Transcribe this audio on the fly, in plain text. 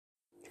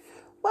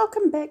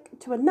Welcome back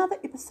to another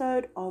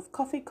episode of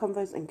Coffee,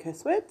 Convos and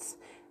Curse Words.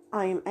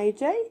 I am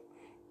AJ,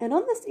 and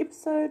on this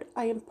episode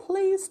I am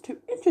pleased to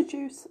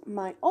introduce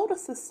my older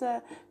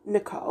sister,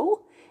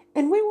 Nicole,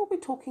 and we will be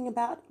talking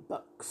about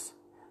books.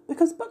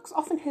 Because books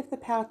often have the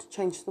power to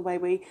change the way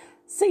we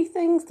see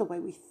things, the way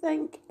we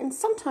think, and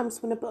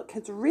sometimes when a book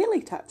has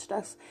really touched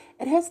us,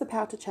 it has the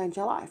power to change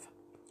our life.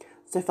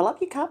 So fill up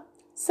your cup,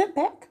 sit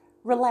back,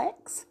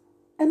 relax,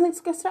 and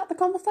let's go start the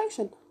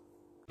conversation.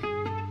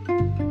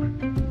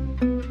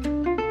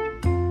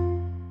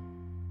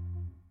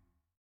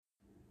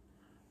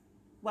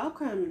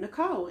 Welcome,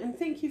 Nicole, and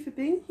thank you for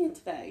being here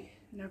today.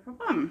 No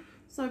problem.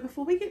 So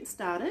before we get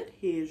started,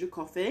 here's your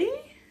coffee.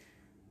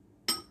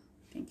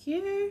 Thank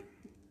you.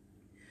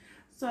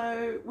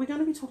 So we're going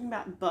to be talking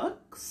about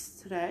books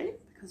today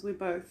because I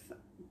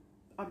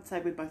would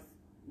say we're both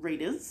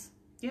readers.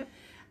 Yep.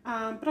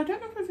 But I don't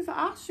know if I've ever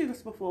asked you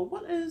this before.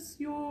 What is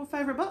your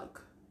favourite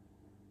book?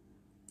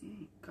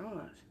 Oh,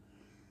 God.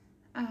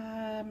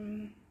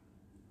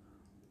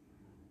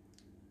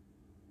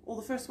 Or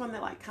the first one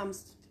that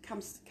comes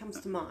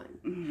to mind,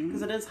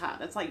 because it is hard.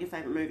 It's like your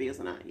favourite movie,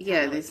 isn't it?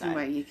 Yeah, there's no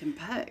way you can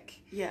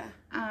pick. Yeah.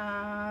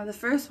 The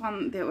first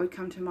one that would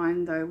come to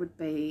mind though would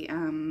be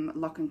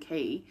Lock and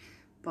Key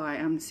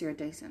by Sarah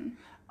Deason.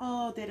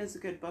 Oh, that is a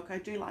good book. I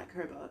do like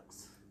her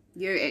books.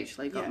 You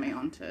actually got me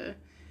onto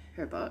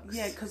her books.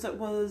 Yeah, because it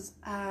was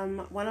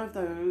one of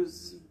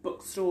those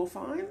bookstore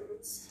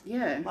finds.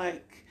 Yeah.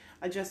 Like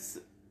I just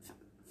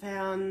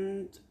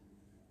found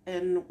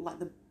in like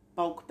the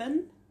bulk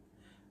bin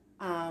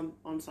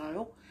on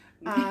sale.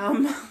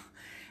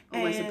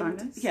 Always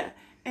abundance. Yeah,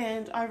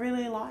 and I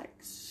really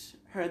liked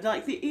her.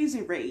 Like, they're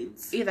easy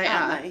reads. Yeah, they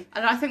are.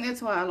 And I think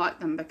that's why I like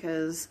them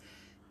because,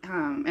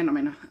 and I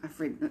mean, I've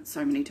read it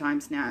so many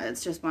times now.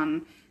 It's just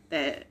one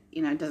that,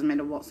 you know, doesn't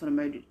matter what sort of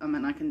mood I'm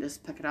in, I can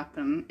just pick it up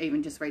and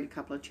even just read a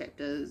couple of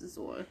chapters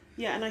or...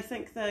 Yeah, and I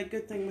think the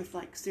good thing with,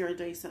 like, Sarah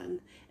Deason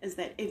is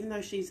that even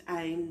though she's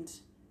aimed,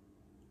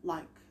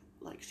 like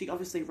she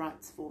obviously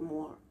writes for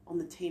more on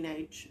the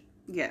teenage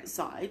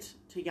side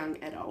to young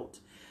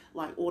adult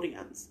like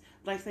audience,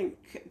 but I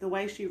think the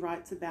way she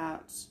writes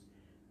about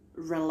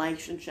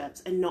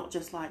relationships, and not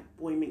just like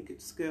boy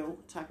meets girl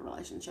type of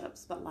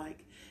relationships, but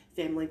like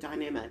family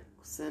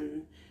dynamics,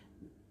 and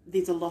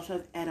there's a lot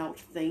of adult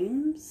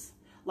themes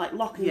like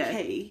Lock and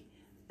Key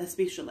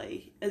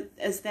especially.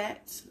 Is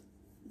that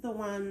the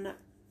one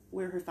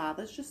where her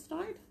father's just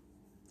died?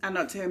 And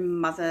not her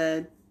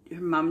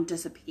mum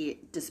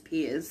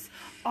disappears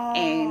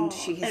and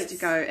she has to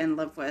go and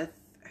live with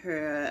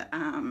her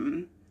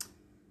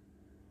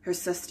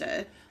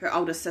sister, her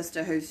older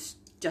sister, who's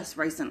just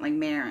recently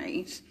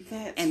married.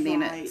 That's and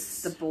then right.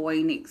 It's the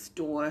boy next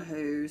door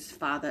whose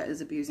father is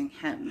abusing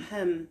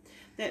him.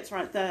 That's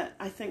right.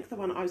 I think the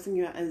one I was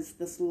thinking about is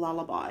This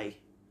Lullaby.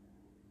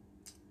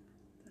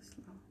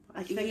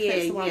 I think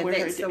that's the one where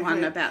that's the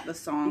one about the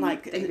song.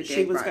 Like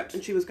she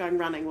was going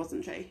running,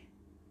 wasn't she?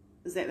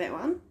 Is that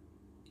one?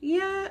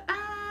 Yeah.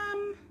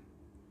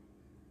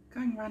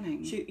 Going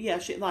running. She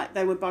like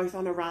they were both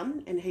on a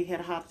run, and he had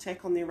a heart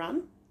attack on their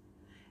run.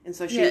 And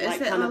so she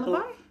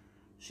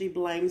she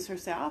blames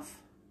herself.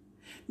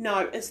 No,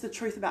 it's The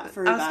Truth About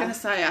Forever. I was going to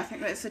say, I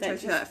think that's The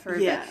Truth About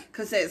Forever,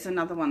 because that's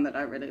another one that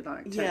I really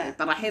like too. Yeah,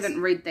 but I haven't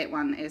read that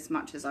one as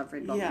much as I've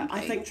read Lock and Key.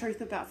 I think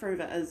Truth About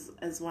Forever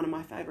is one of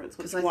my favourites,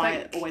 which is why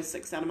it always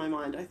sticks out of my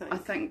mind, I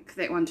think.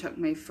 That one took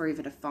me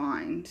forever to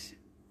find,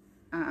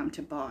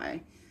 to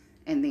buy,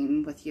 and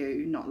then with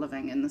you not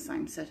living in the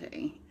same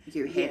city,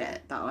 you had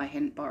it, but I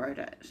hadn't borrowed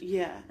it.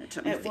 Yeah. It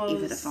took me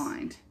forever to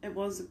find. It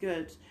was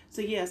good.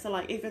 So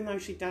like even though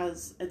she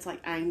does, it's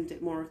like aimed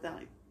at more of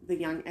the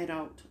young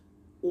adult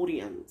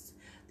audience,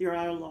 there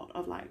are a lot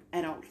of like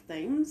adult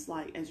themes,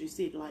 like as you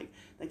said, like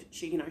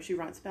she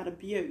writes about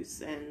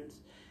abuse and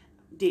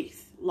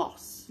death,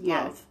 loss,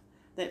 love,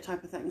 that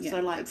type of thing. Yeah.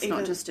 So like it's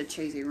not just a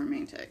cheesy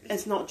romantic.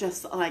 It's not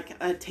just like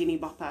a teeny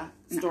bopper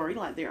story.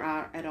 Like there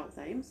are adult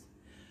themes.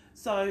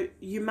 So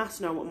you must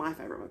know what my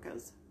favourite book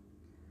is.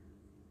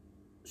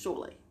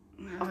 Surely.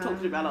 I've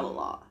talked about it a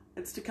lot.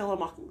 It's To Kill a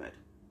Mockingbird.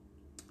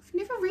 I've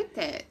never read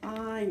that.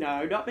 I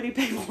know, not many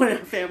people in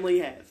our family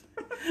have.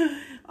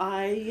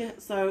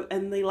 So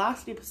in the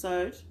last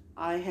episode,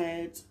 I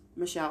had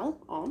Michelle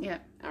on,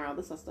 our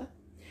other sister,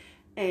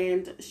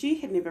 and she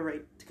had never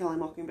read To Kill a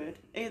Mockingbird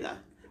either,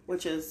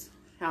 which is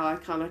how I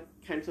kind of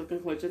came to the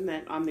conclusion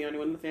that I'm the only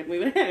one in the family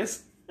that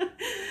has.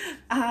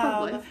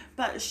 Probably.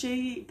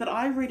 But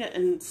I read it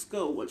in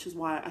school, which is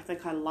why I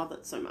think I love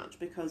it so much,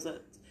 because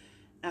it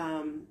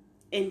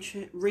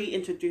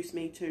reintroduced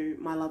me to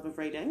my love of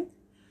reading.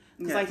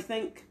 Because I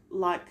think,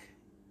 like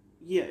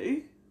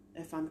you,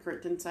 if I'm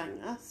correct in saying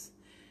this,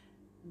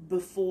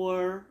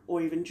 before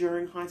or even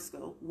during high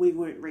school, we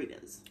weren't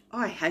readers. Oh,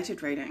 I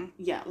hated reading.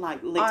 Yeah, like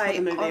let's put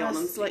the movie on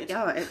instead.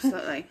 Yeah,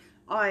 absolutely.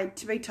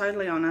 To be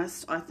totally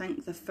honest, I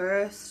think the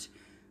first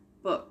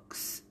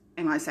books,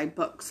 and I say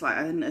books like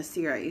in a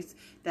series,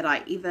 that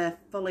I ever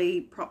fully,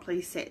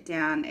 properly sat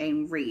down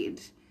and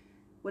read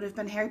would have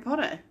been Harry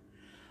Potter.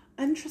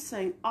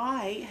 Interesting.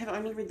 I have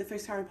only read the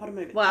first Harry Potter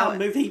movie. Well,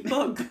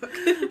 book.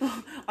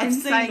 I've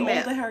seen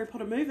all the Harry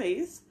Potter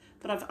movies,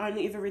 but I've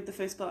only ever read the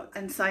first book.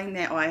 And saying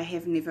that, I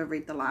have never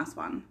read the last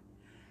one.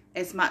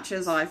 As much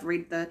as I've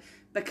read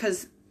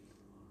because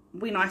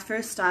when I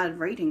first started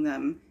reading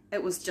them,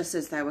 it was just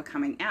as they were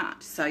coming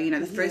out. So,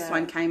 the first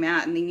one came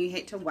out, and then you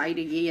had to wait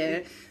a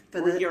year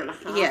for a year and a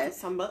half for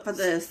some books. For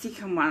the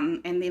second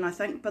one. And then I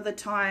think by the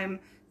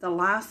time the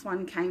last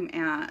one came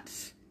out,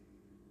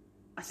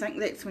 I think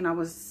that's when I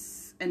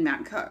was in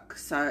Mount Cook.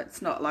 So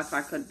it's not like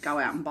I could go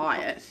out and buy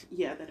it.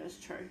 Yeah, that is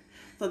true.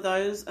 For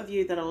those of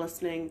you that are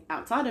listening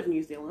outside of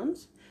New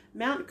Zealand,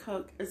 Mount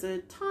Cook is a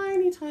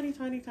tiny, tiny,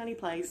 tiny, tiny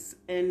place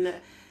in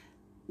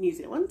New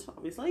Zealand,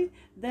 obviously,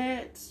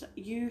 that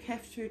you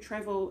have to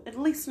travel at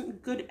least a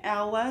good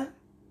hour,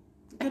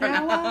 an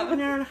hour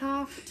and a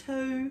half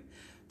to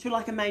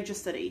like a major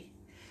city.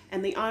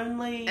 And the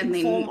only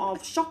form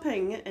of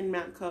shopping in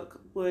Mount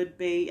Cook would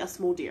be a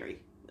small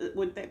dairy.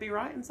 Would that be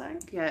right in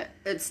saying? Yeah,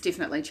 it's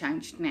definitely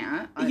changed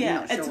now. I'm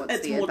not sure what's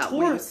it's there, more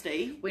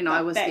touristy. When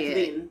I was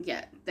there,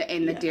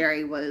 then, the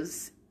dairy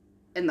was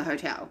in the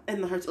hotel. In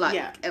the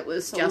hotel, it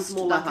was so just it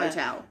was more the like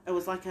hotel. It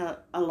was like a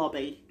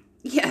lobby.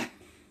 Yeah.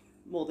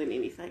 More than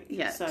anything.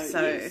 Yeah. So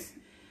yes.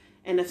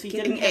 And if you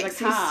didn't have a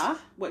car,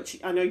 which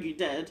I know you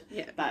did,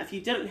 but if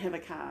you didn't have a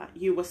car,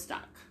 you were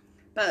stuck.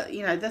 But,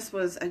 this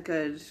was a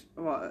good,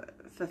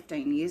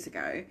 15 years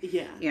ago.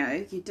 Yeah.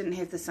 You didn't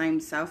have the same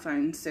cell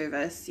phone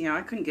service.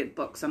 I couldn't get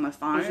books on my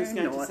phone. I was just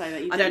going to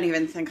say that I don't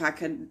even think I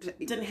could...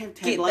 Didn't have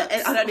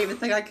tablets. I don't even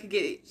think I could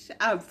get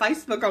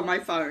Facebook on my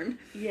phone.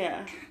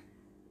 Yeah.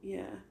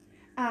 Yeah.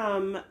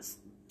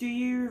 Do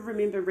you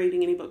remember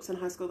reading any books in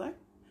high school, though?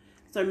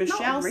 So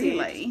Michelle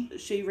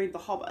said she read The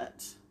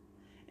Hobbit,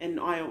 and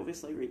I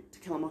obviously read To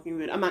Kill a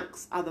Mockingbird,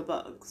 amongst other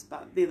books,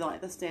 but they're like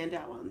the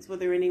standout ones. Were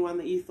there anyone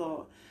that you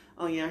thought,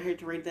 oh yeah, I had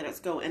to read that at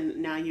school, and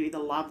now you either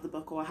love the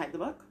book or hate the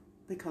book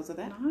because of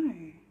that? No.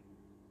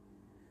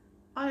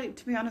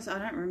 To be honest, I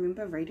don't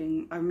remember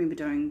reading. I remember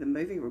doing the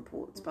movie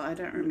reports, but I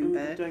don't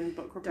remember doing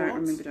book reports. Don't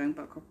remember doing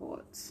book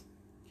reports.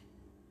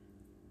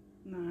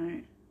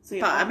 No. So,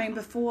 but I mean,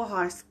 before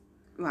high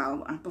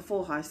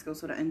school,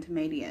 sort of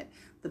intermediate,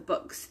 the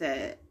books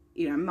that,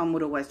 Mum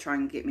would always try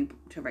and get me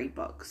to read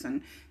books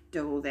and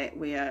do all that,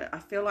 where I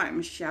feel like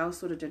Michelle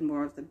sort of did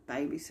more of the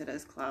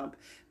Babysitters Club,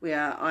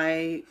 where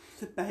I...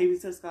 The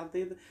Babysitters Club,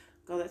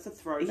 God, that's a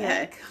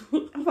throwback. Yeah.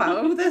 Well,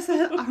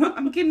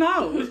 I'm getting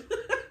old.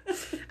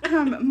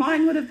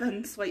 Mine would have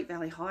been Sweet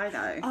Valley High,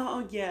 though.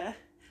 Oh, yeah.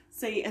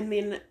 See, and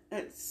then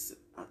it's...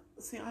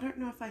 I don't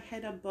know if I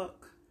had a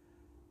book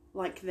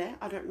like that.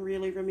 I don't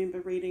really remember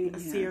reading a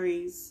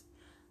series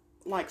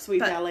like Sweet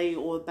Valley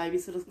or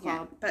Babysitter's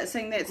Club. Yeah, but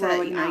seeing that,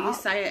 you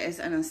say it as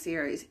in a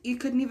series, you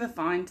could never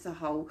find the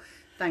whole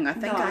thing. I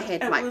think I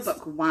had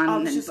book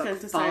 1 and book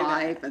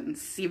 5 and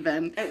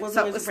 7. It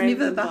was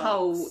never the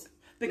whole...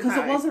 Because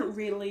it wasn't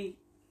really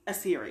a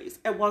series.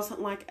 It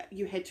wasn't like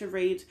you had to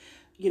read,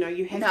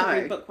 you have to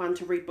read book 1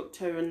 to read book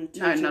 2 and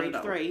 2 to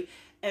read 3.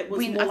 It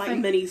was more like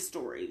mini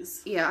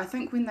stories. Yeah, I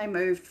think when they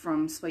moved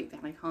from Sweet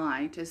Valley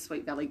High to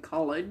Sweet Valley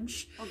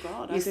College... Oh,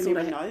 God, I didn't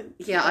even know.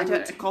 Yeah, I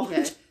went to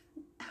college. Yeah.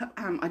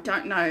 I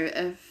don't know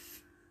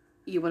if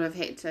you would have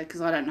had to,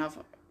 because I don't know if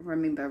I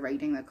remember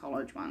reading the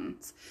college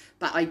ones,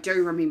 but I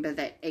do remember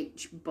that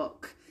each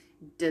book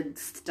did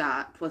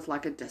start with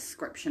like a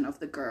description of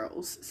the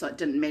girls, so it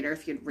didn't matter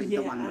if you'd read the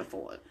one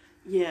before it.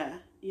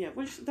 Yeah,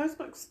 which those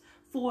books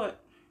for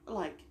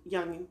like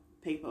young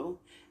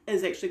people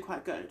is actually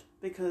quite good,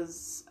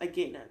 because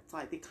again, it's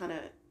like they're kind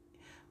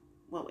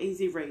of,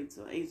 easy reads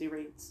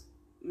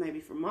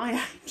maybe from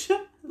my age,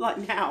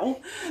 like now,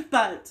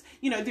 but,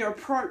 they're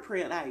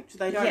appropriate age.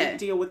 They don't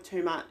deal with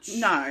too much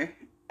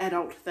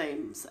adult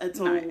themes.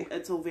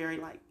 It's all very,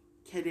 like,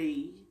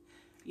 kiddie,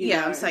 you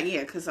know. I'm saying,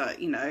 because, I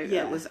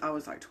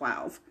was, like,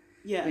 12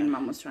 when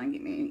Mum was trying to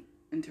get me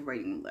into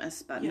reading all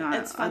this, but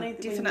it's funny I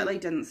definitely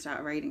didn't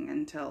start reading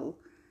until...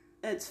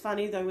 It's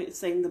funny, though,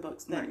 seeing the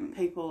books that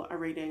people are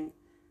reading,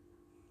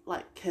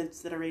 like,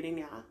 kids that are reading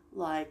now,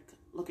 like...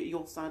 Look at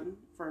your son,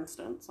 for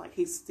instance. Like,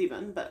 he's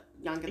 7, but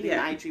younger than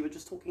the age you were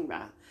just talking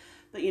about.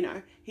 But,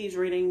 he's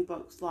reading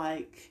books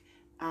like,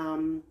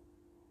 Captain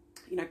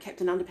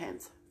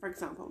Underpants, for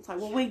example. It's like,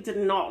 well, we did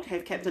not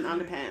have Captain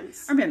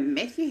Underpants. I remember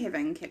Matthew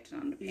having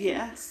Captain Underpants.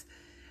 Yes.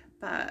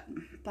 But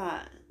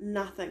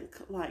nothing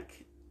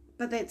like...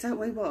 But that's it.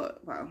 We were,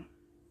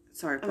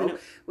 sorry, Paul.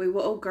 We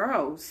were all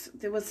girls.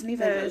 There was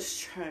never... That is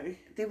true.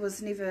 There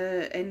was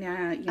never in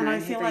our, And I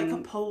feel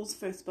like Paul's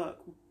first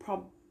book,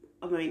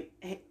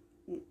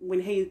 when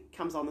he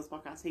comes on this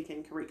podcast, he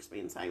can correct me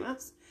in saying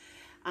this.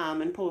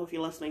 And Paul, if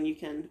you're listening, you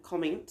can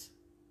comment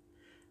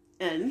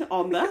in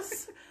on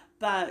this.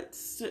 But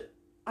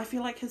I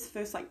feel like his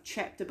first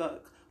chapter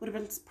book would have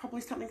been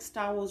probably something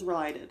Star Wars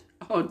related.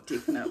 Oh,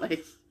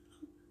 definitely.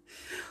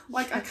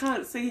 I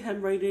can't see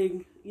him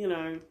reading,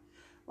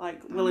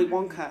 Willy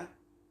Wonka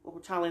or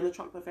Charlie and the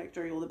Chocolate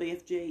Factory or the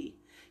BFG,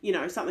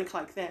 something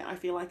like that. I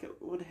feel like it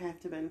would have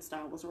to have been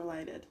Star Wars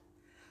related.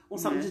 Or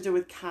something to do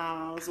with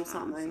cars or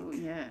something.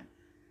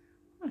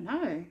 Oh,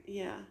 no.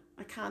 Yeah.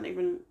 I can't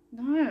even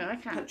I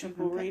can't picture even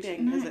Paul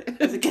reading no.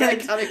 as a kid. I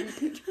can't even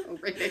picture Paul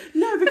reading.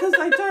 No, because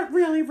I don't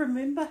really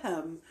remember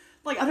him.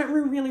 Like, I don't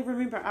really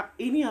remember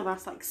any of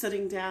us, like,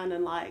 sitting down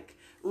and, like,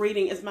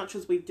 reading as much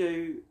as we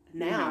do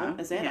now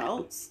as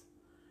adults.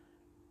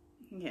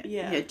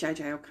 Yeah.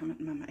 JJ will come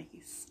in, Mum, are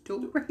you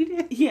still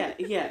reading? Yeah,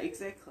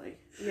 exactly.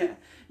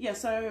 Yeah,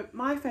 so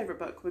my favourite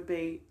book would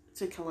be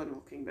To Kill a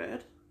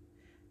Mockingbird,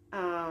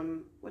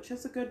 which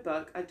is a good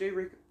book. I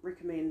do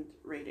recommend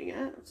reading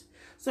it.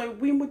 So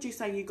when would you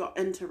say you got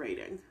into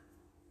reading?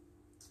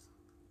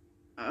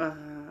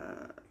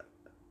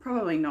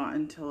 Probably not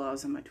until I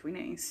was in my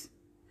 20s.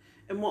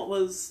 And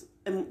was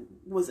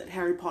it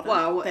Harry Potter?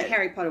 Well,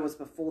 Harry Potter was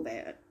before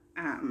that.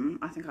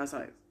 I think I was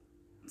like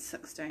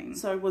 16.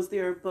 So was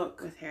there a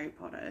book with Harry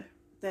Potter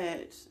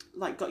that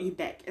like got you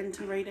back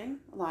into reading?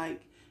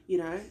 Like, you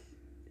know,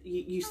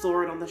 you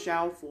saw it on the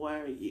shelf,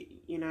 or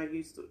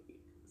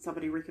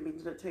somebody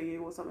recommended it to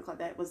you or something like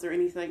that. Was there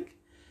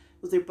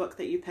a book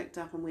that you picked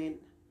up and went,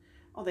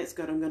 oh, that's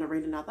good, I'm going to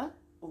read another?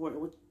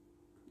 Or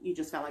you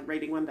just felt like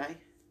reading one day?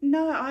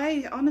 No,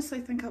 I honestly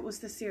think it was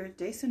the Sarah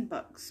Deason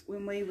books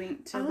when we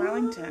went to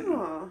Wellington.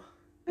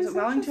 Was it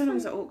Wellington or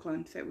was it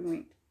Auckland that we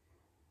went?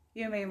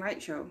 You, me and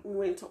Rachel. We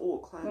went to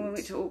Auckland. When we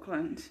went to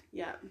Auckland.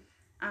 Yeah.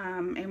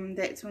 And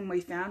that's when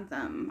we found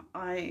them.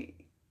 I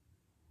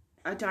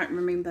don't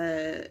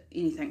remember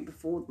anything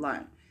before,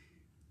 like,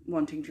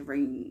 wanting to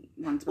read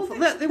ones before.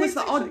 There was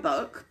the odd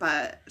book,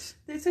 but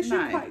that's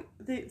actually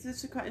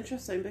quite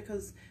interesting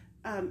because,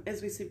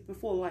 as we said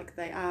before, like,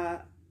 they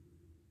are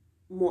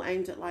more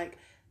aimed at, like,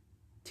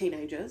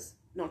 teenagers.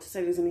 Not to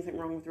say there's anything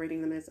wrong with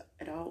reading them as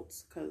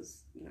adults,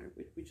 because, you know,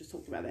 we just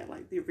talked about that,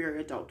 like, they're very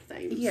adult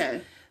themes. Yeah.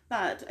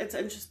 But it's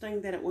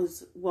interesting that it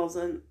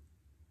wasn't,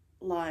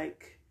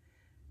 like,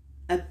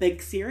 a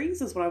big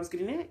series, is what I was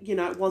getting at. You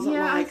know, it wasn't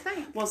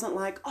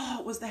like, oh,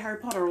 it was the Harry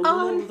Potter or the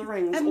Lord of the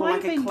Rings, or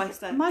like a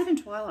classic. It might have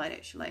been Twilight,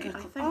 actually.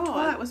 I think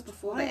Twilight was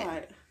before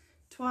that.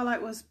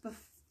 Twilight was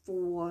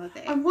before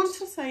that. I want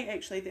to say,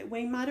 actually, that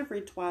we might have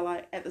read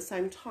Twilight at the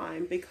same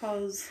time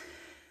because...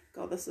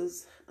 God, this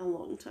is a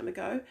long time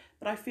ago,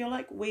 but I feel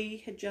like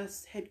we had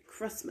just had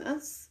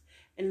Christmas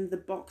and the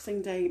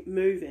Boxing Day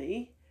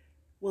movie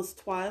was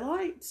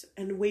Twilight,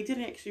 and we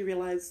didn't actually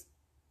realise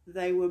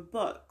they were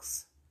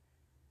books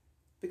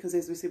because,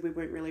 as we said, we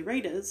weren't really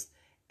readers,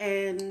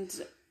 and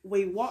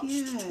we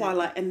watched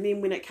Twilight, and then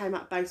when it came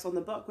up based on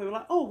the book, we were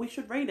like, oh, we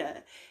should read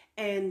it,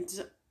 and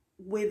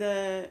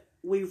whether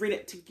we read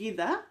it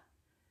together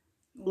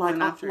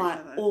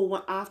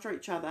after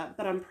each other,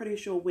 but I'm pretty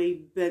sure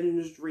we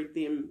binged read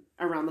them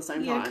around the same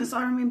time. Yeah, because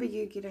I remember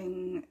you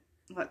getting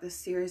like the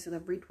series of the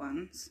red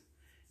ones.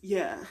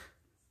 Yeah,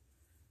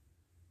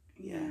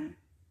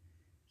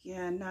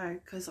 no,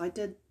 because I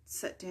did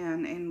sit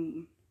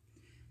down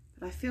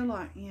but I feel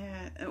like,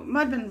 it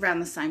might have been around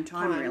the same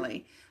time,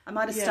 really. I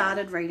might have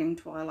started reading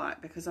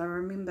Twilight because I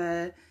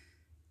remember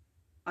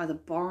either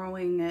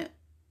borrowing it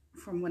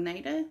from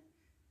Juanita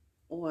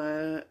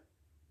or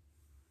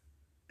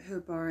her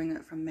borrowing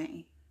it from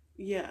me.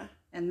 Yeah.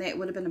 And that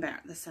would have been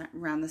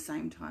around the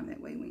same time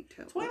that we went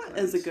to Twilight Auckland.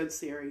 is a good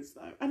series,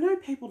 though. I know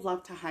people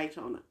love to hate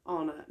on it.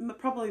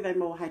 Probably they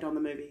more hate on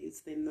the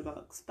movies than the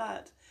books,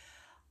 but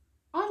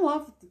I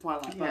love the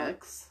Twilight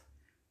books.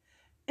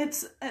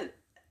 It's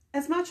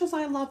as much as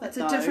I love it, it's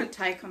a different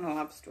take on a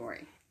love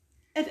story.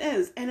 It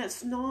is, and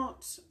it's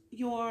not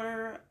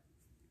your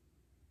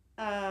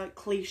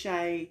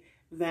cliche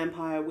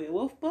vampire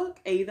werewolf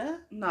book either.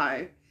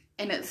 No,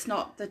 and it's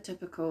not the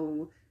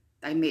typical...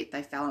 They met,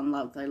 they fell in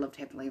love, they lived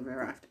happily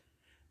ever after.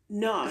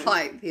 No.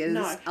 Like, there's...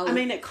 No. I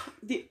mean,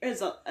 there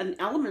is an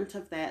element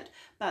of that,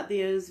 but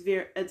it's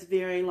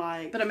very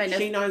like... But I mean,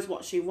 she knows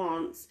what she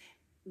wants,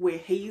 where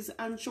he's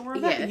unsure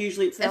of it.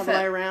 Usually it's the other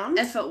way around.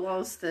 If it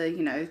was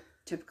the,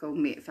 typical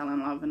met, fell in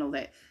love and all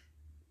that,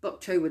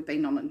 book 2 would be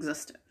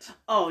non-existent.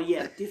 Oh,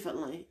 yeah,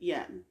 definitely.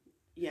 Yeah.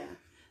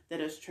 That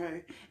is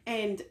true.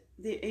 And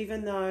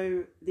even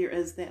though there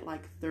is that,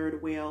 like,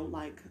 third wheel,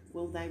 like,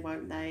 will they,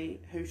 won't they,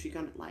 who's she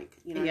gonna, like,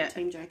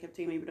 Team Jacob,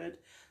 Team Edward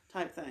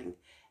type thing,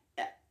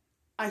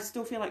 I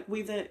still feel like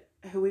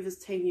whoever's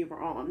team you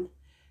were on,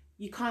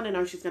 you kind of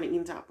know she's going to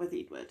end up with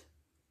Edward.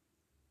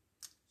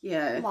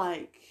 Yeah.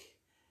 Like,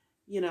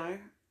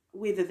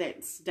 whether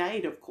that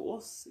stayed, of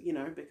course,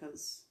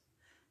 because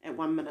at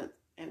one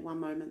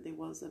moment there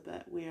was a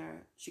bit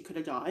where she could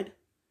have died.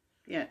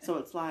 Yeah. So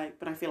it's like,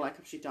 but I feel like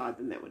if she died,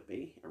 then that would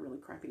be a really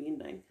crappy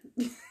ending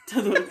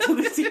to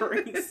the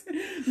series.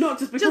 Not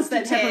just because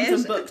that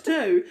happens in book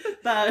 2,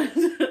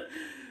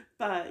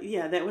 but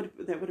yeah, that would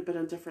have been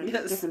a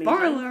different.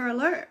 Spoiler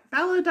alert: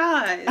 Bella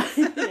dies.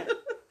 Yeah.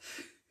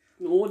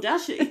 Or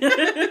does she?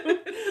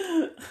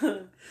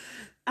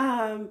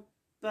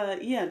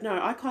 But yeah, no,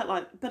 I quite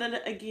like.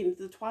 But again,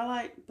 the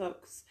Twilight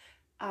books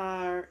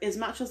are, as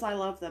much as I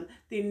love them,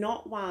 they're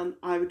not one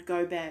I would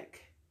go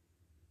back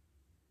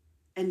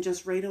and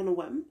just read on a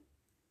whim.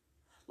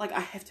 Like, I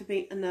have to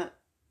be in the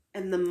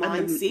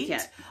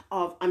mindset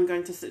of I'm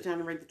going to sit down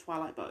and read the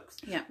Twilight books.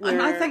 Yeah,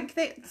 and I think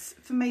that's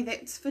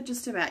for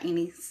just about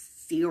any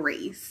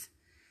series.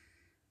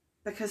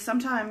 Because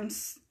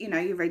sometimes, you know,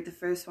 you read the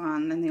first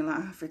one and you're like,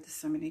 oh, I've read this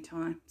so many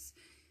times,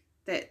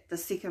 that the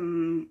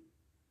second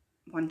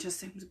one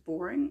just seems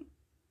boring,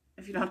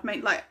 if you know what I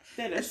mean. Like,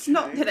 it's true.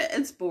 Not that it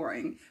is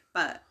boring,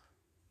 but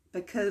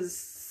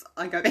because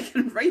I go back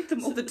and read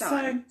them all the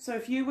time. So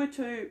if you were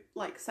to,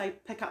 like, say,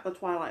 pick up the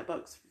Twilight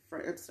books,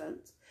 for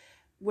instance,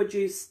 would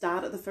you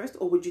start at the first,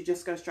 or would you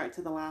just go straight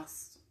to the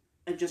last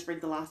and just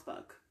read the last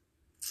book?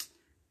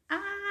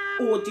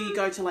 Or do you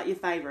go to, like, your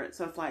favourite?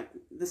 So if, like,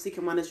 the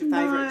second one is your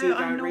favourite, do you go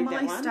and read that one?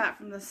 I normally start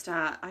from the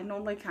start. I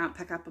normally can't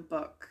pick up a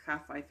book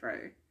halfway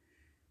through.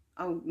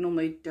 I'll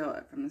normally do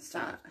it from the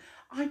start.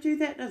 I do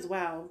that as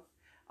well.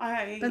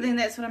 But then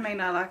that's what I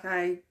mean.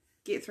 I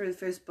get through the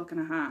first book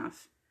and a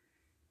half,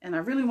 and I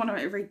really want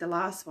to read the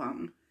last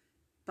one,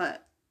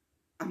 but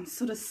I'm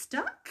sort of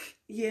stuck.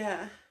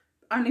 Yeah.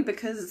 Only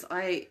because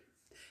that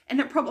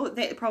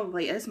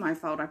probably is my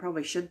fault. I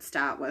probably should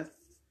start with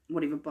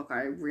whatever book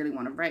I really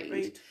want to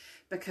read.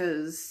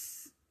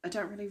 Because I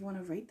don't really want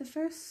to read the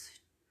first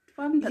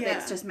one, but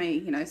that's just me,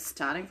 you know,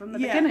 starting from the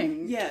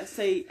beginning. Yeah,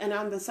 see, and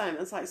I'm the same.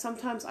 It's like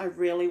sometimes I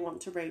really want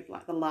to read,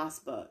 like, the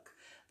last book,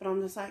 but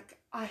I'm just like,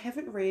 I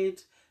haven't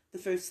read the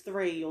first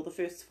 3 or the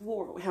first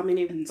 4, or how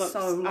many books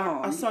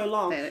are so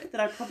long that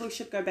I probably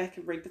should go back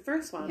and read the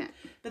first one. Yeah.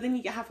 But then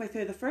you get halfway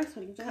through the first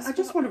one, I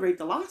just want to read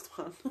the last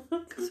one.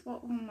 Because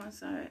what one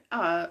was I?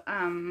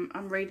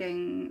 I'm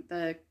reading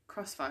the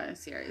Crossfire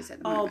series at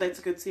the moment. Oh, that's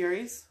a good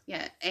series.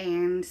 Yeah,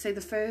 and see,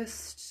 the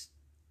first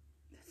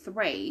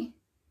 3,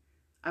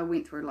 I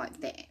went through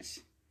like that.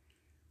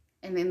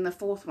 And then the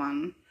 4th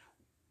one,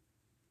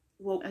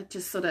 well, it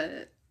just sort of,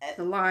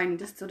 the line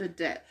just sort of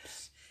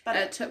dipped. But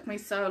it took me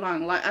so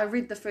long. Like, I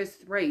read the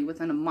first 3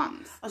 within a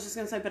month. I was just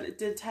going to say, but it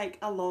did take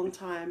a long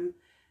time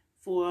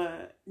for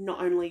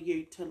not only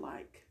you to,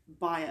 like,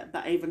 buy it,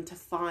 but even to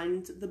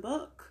find the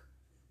book.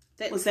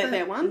 Was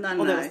that one?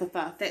 No, that was the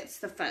 5th? That's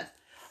the 5th.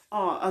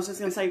 Oh, I was just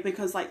going to say,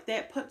 because, like,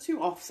 that puts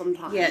you off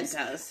sometimes. Yeah, it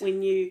does.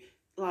 When you,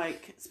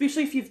 like,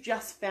 especially if you've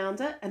just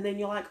found it, and then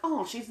you're like,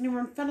 oh, she's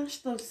never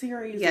finished the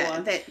series. Yeah,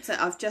 that's it.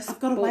 I've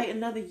got to wait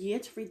another year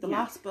to read the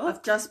last book.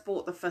 I've just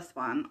bought the 5th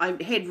one. I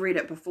had read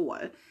it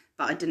before,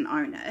 but I didn't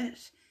own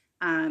it.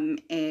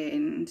 And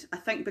I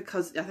think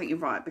you're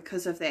right,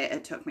 because of that,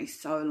 it took me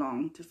so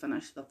long to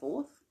finish the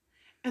 4th.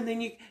 And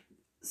then you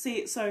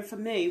see, so for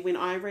me, when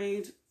I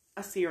read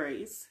a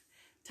series,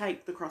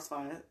 take the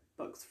Crossfire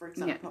books, for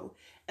example,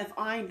 if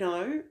I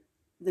know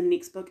the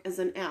next book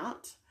isn't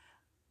out,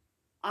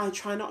 I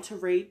try not to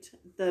read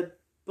the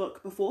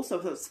book before. So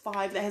if it's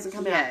 5 that hasn't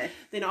come out,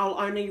 then I'll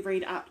only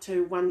read up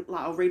to 1,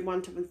 like I'll read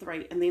 1, 2, and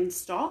 3 and then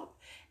stop,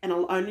 and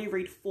I'll only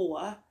read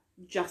 4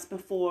 just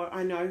before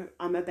I know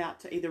I'm about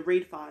to either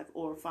read 5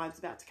 or 5's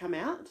about to come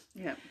out.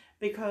 Yeah.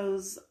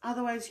 Because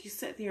otherwise you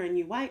sit there and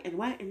you wait and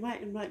wait and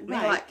wait and wait and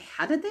wait. Like,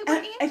 how did that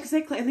end?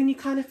 Exactly. And then you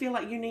kind of feel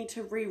like you need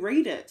to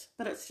reread it.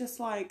 But it's just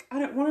like, I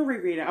don't want to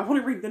reread it. I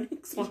want to read the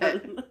next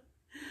one.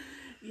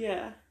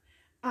 Yeah.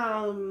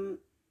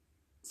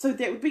 So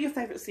that would be your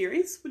favourite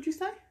series, would you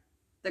say?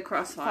 The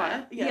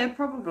Crossfire? Yeah,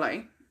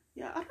 probably.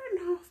 Yeah, I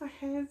don't know if I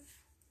have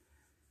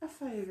a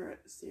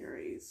favourite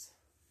series.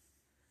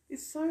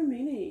 There's so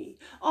many.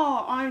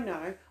 Oh, I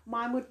know.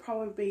 Mine would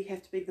probably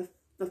have to be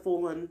the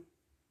Fallen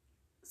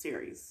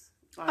series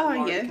by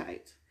Lauren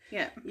Kate.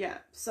 Yeah. Yeah.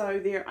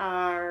 So there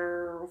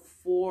are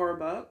 4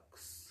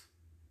 books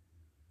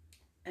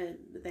in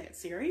that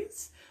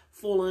series.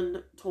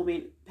 Fallen,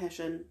 Torment,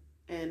 Passion,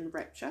 and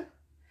Rapture.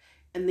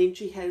 And then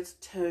she has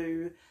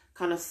 2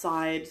 kind of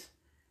side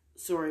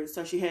stories.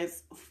 So she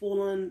has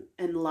Fallen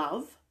in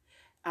Love,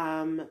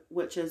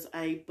 which is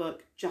a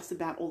book just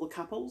about all the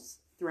couples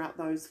throughout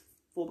those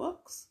 4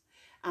 books.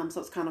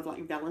 So it's kind of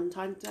like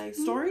Valentine's Day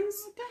stories.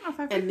 I don't know if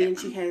I've read and then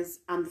she has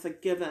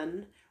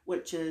Unforgiven,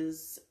 which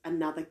is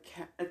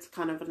it's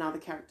kind of another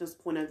character's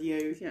point of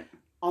view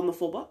on the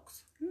 4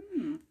 books.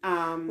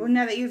 Well,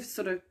 now that you've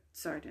sort of,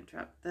 sorry to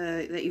interrupt,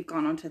 that you've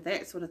gone on to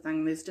that sort of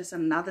thing, there's just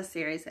another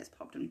series that's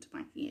popped into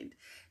my head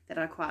that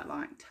I quite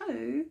like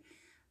too,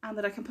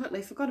 that I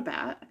completely forgot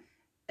about,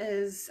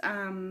 is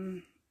I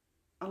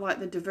like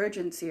the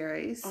Divergent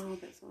series. Oh,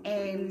 that's one.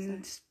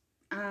 And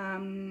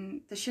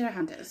the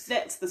Shadowhunters.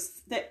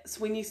 That's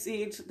when you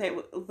said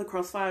that the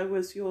Crossfire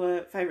was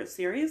your favourite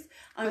series.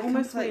 I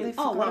almost went,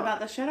 forgot. What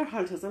about the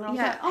Shadowhunters? And I was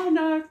like, oh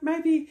no,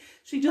 maybe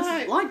she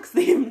just likes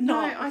them. No,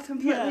 I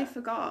completely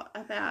forgot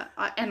about.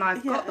 And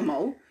I've got them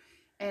all.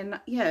 And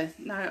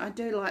I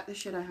do like the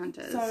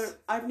Shadowhunters. So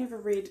I've never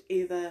read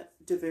either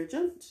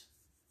Divergent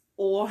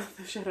or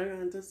the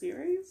Shadowhunter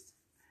series.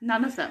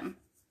 None of them.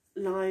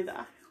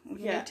 Neither.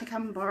 You need to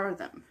come and borrow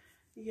them.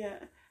 Yeah.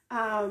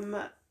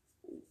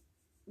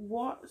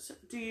 What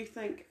do you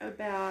think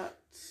about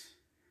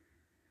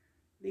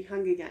the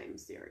Hunger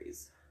Games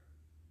series?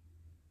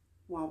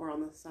 While we're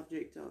on the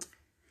subject of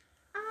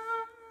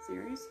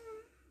series.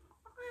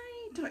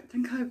 I don't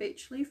think I've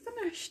actually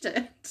finished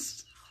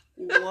it.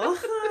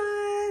 What?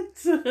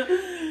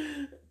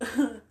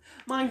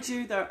 Mind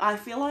you, though, I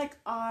feel like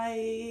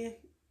I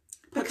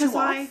put you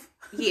off.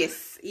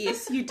 Yes,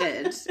 you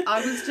did.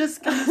 I was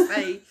just going to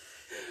say...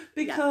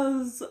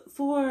 Because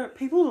for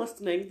people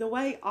listening, the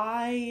way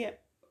I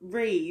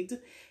read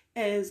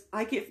is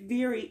I get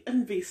very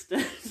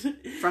invested.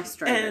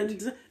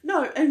 Frustrated. And,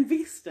 no,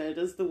 invested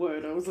is the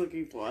word I was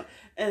looking for.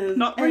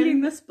 Not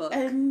reading this book.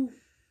 And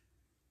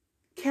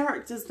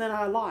characters that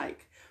I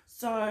like.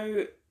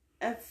 So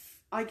if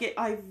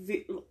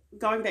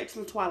going back to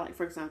the Twilight,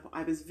 for example,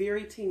 I was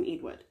very Team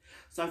Edward.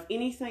 So if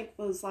anything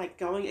was like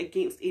going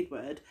against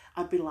Edward,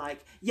 I'd be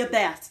like, you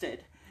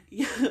bastard.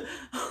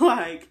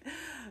 Like,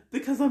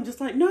 because I'm just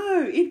like,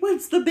 no,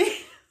 Edward's the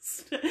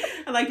best.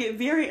 And I get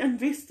very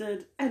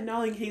invested in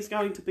knowing he's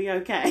going to be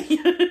okay.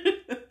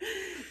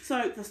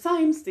 So the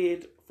same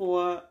said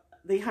for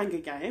the Hunger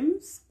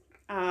Games.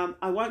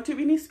 I won't do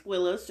any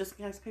spoilers just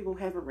in case people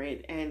haven't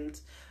read. And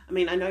I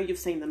mean, I know you've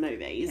seen the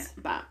movies,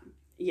 but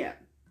yeah.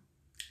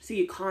 So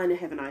you kind of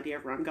have an idea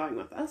of where I'm going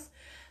with this.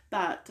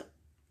 But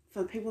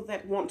for people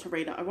that want to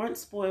read it, I won't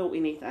spoil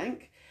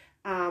anything.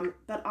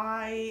 But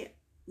I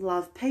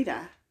love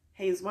Peter.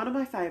 He's one of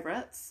my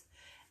favourites.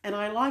 And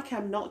I like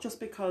him not just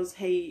because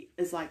he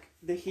is like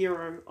the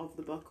hero of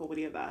the book or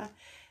whatever.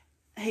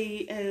 He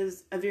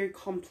is a very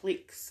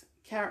complex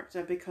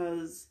character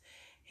because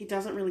he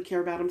doesn't really care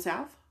about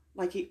himself.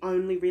 Like, he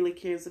only really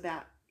cares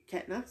about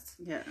Katniss.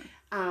 Yeah.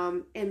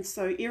 And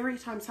so every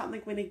time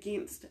something went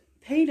against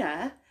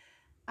Peter,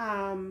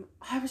 I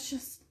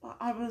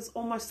was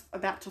almost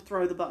about to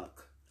throw the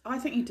book. I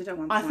think you did at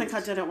one point. I think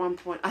I did at one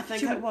point. I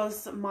think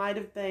might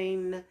have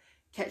been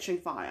Catching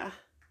Fire.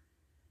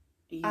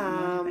 Yeah,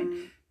 might have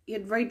been.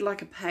 You'd read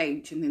like a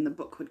page and then the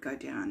book would go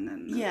down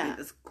and there'd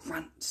be this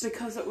grunt.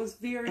 Because it was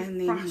very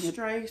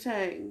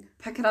frustrating.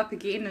 Pick it up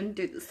again and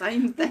do the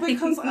same thing.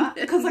 Well,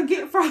 because I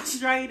get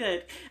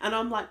frustrated and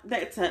I'm like,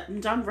 that's it, I'm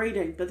done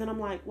reading. But then I'm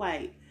like,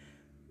 wait,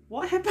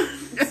 what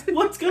happens?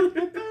 What's going to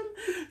happen?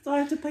 So I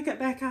have to pick it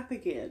back up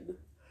again.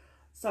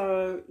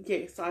 So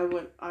yes, I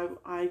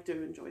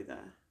do enjoy the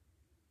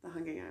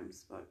Hunger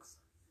Games books.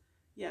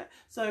 Yeah.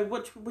 So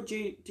which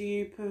do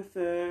you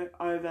prefer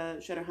over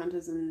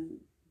Shadowhunters and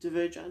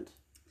Divergent?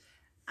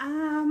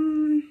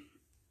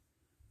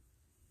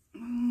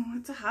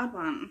 It's a hard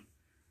one.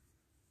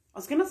 I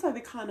was going to say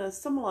they're kind of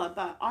similar,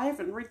 but I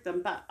haven't read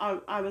them. But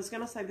I was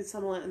going to say they're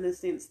similar in the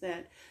sense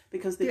that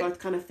because they're both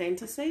kind of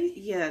fantasy.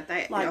 Yeah,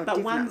 but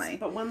definitely.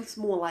 One's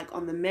more like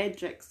on the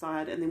magic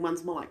side, and then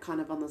one's more like kind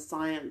of on the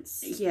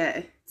science.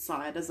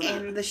 Side, isn't it?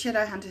 And the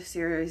Shadowhunter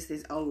series,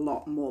 there's a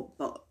lot more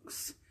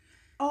books.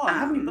 Oh,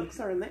 how many books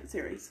are in that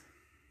series?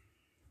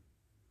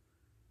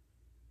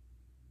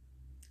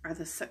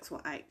 Either 6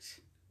 or 8.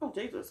 Oh,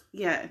 Jesus.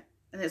 Yeah,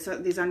 and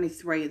there's only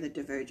 3 of the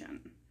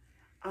Divergent.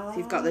 So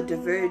you've got the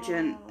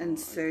Divergent,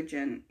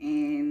 Insurgent,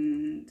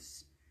 and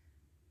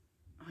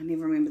I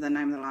never remember the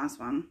name of the last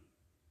one.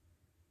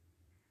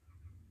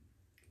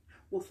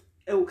 Well,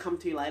 it will come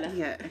to you later.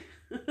 Yeah.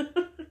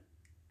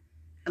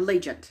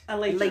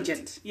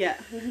 Allegiant. Yeah.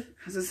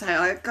 As I say,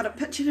 I've got it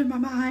pictured in my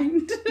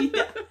mind.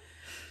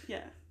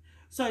 Yeah.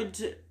 So,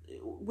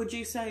 would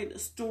you say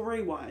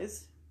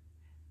story-wise,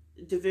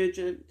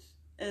 Divergent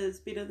is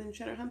better than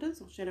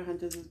Shadowhunters, or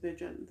Shadowhunters is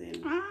better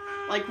than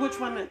like which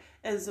one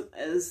has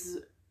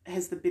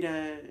the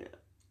better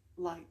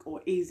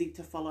or easy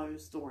to follow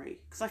story?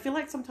 Because I feel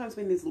like sometimes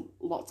when there's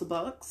lots of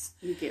books,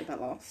 you get a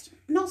bit lost.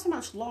 Not so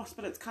much lost,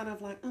 but it's kind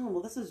of like, oh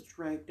well, this is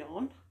dragged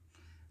on.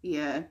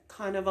 Yeah,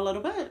 kind of a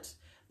little bit.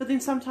 But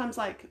then sometimes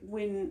like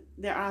when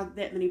there are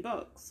that many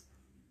books,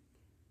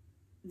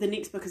 the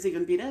next book is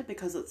even better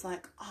because it's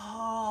like,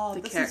 oh,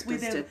 the this characters is where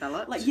they're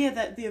developed. Like, yeah,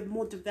 that they're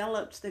more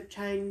developed. They've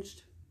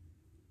changed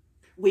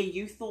where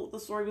you thought the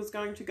story was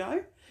going to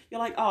go. You're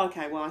like, oh,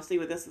 okay, well, I see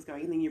where this is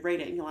going. And then you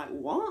read it and you're like,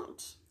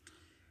 what?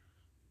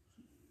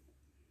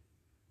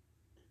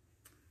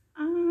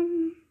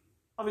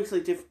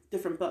 Obviously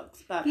different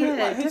books, but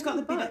who's got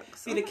the better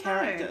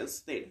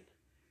characters then?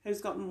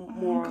 Who's got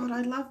more? Oh, God,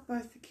 I love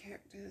both the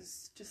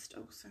characters just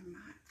so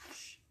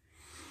much.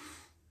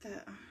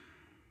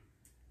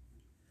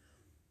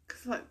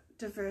 Because, like,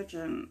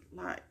 Divergent,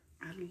 like,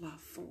 I love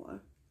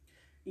 4.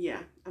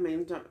 Yeah, I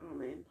mean,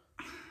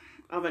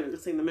 I've only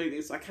just seen the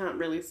movies, so I can't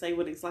really say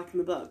what he's like in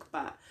the book,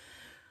 but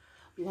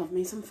love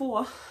me some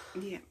 4.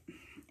 Yeah.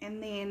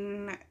 And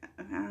then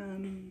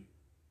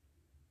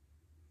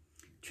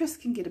Tris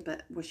can get a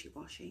bit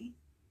wishy-washy,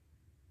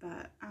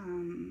 but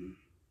and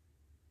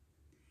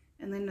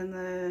then in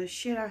the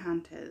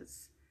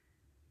Shadowhunters,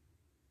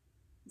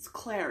 it's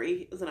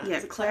Clary, isn't it? Yeah,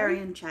 is it Clary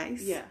and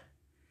Chase. Yeah.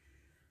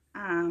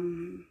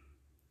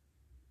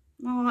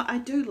 Well, I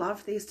do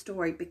love their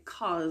story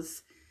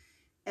because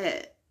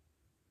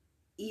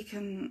you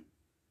can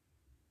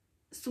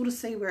sort of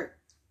see where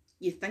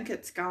you think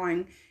it's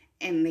going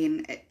and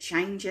then it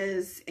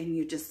changes and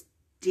you're just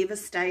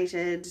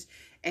devastated,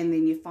 and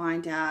then you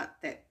find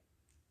out that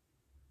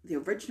the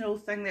original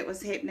thing that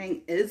was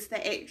happening is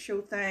the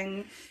actual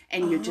thing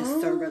and you're just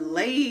so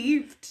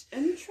relieved.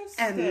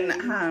 Interesting. And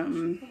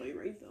should probably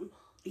read them.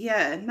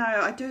 Yeah, no,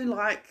 I do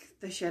like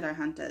the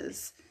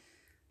Shadowhunters.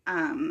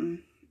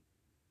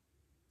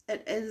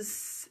 It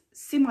is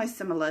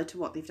semi-similar to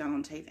what they've done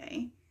on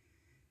TV.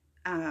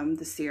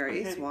 The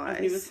series wise.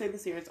 I've never seen the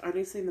series, I've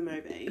only seen the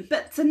movie.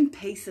 Bits and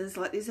pieces,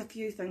 like there's a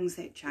few things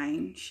that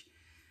change.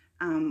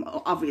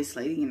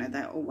 Obviously, you know,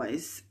 there are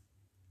always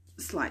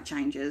slight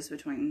changes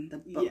between the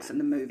books and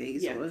the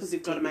movies. Yeah, because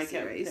you've got to make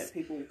it that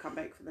people will come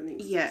back for the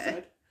next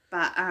episode.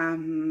 But,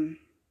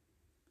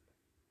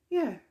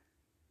 yeah.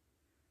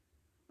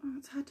 Oh,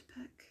 it's hard to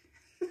pick.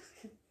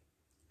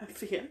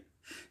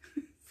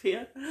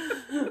 Fair.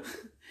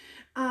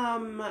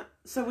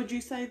 So would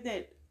you say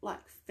that,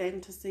 like,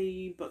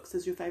 fantasy books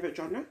is your favourite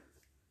genre?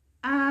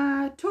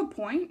 To a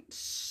point.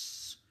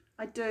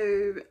 I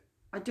do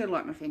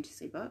like my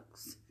fantasy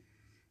books.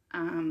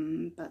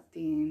 But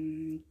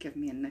then give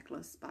me a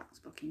Nicholas Sparks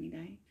book any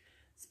day.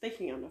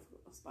 Speaking of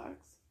Nicholas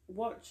Sparks,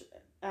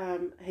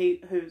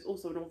 who's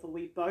also an author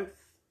we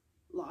both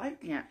like.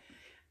 Yeah.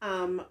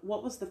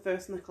 What was the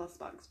first Nicholas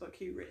Sparks book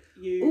you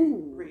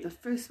read? The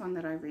first one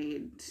that I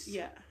read.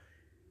 Yeah.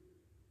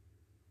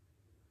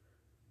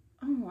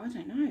 Oh, I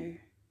don't know.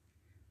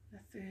 The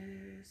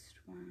first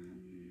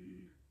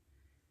one.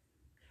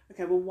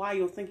 Okay, well, while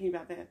you're thinking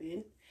about that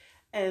then,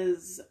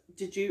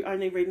 did you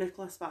only read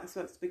Nicholas Sparks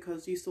books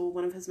because you saw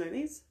one of his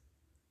movies?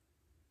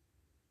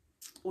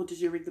 Or did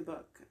you read the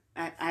book,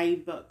 a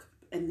book,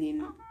 and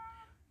then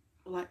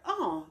like,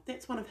 oh,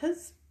 that's one of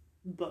his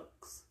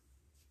books?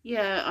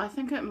 Yeah, I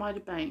think it might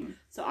have been.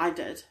 So I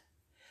did.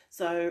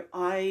 But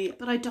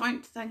I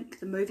don't think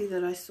the movie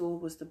that I saw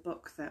was the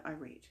book that I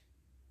read.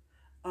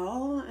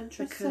 Oh,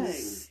 interesting.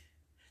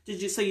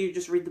 So you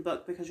just read the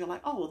book because you're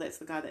like, oh, well, that's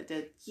the guy that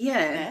did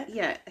that?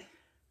 Yeah.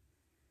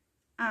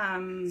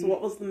 So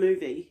what was the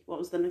movie? What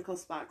was the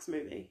Nicholas Sparks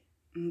movie?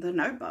 The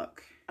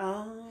Notebook.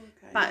 Oh,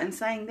 okay. But in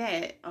saying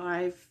that,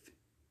 I've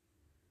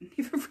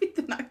never read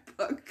The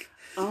Notebook.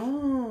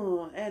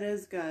 Oh, it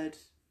is good.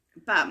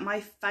 But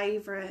my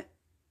favourite...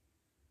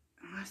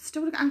 I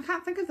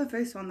can't think of the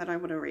first one that I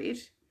would have read.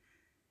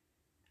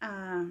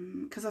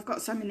 Because I've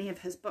got so many of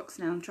his books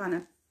now. I'm trying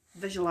to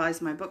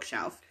visualise my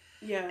bookshelf.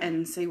 Yeah.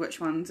 And see which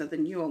ones are the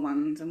newer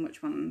ones and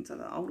which ones are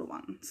the older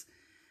ones.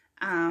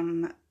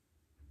 I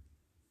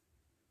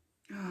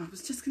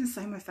was just going to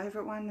say my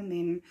favourite one, and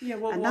then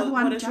another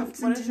one jumped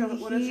into my head.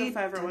 What is your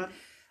favourite one?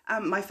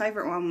 My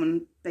favourite one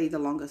would be The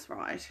Longest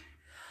Ride.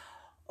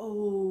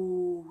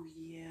 Oh,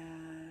 yeah.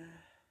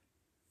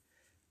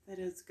 That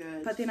is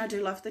good. But then I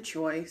do love The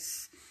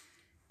Choice.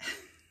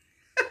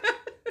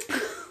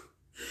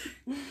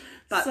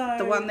 But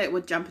the one that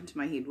would jump into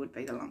my head would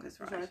be The Longest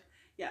Ride. Sorry.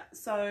 Yeah,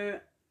 so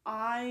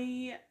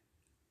I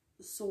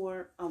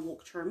saw A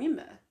Walk to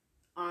Remember.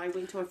 I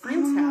went to a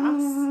friend's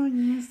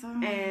house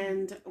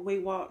and we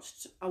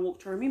watched A Walk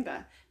to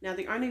Remember. Now,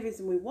 the only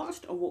reason we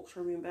watched A Walk to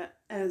Remember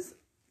is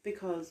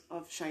because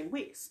of Shane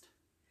West.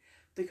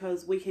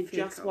 Because we had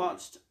just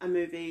watched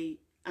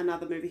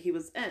another movie he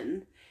was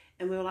in,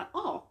 and we were like,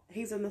 oh,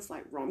 he's in this,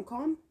 like,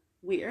 rom-com.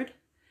 Weird.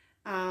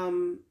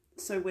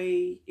 So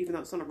we, even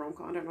though it's not a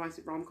rom-com, I don't know why I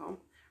said rom-com,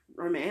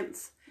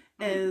 romance,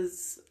 we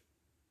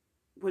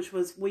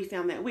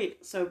found that weird.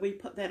 So we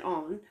put that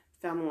on,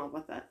 fell in love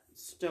with it.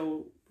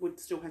 Would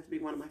still have to be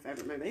one of my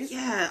favourite movies.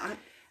 Yeah,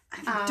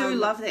 I do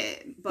love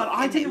that. But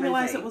I didn't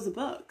realise it was a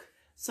book.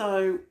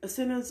 So as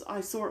soon as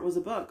I saw it was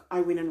a book,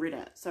 I went and read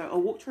it. So A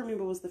Walk to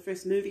Remember was the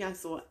first movie I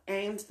saw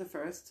and the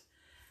first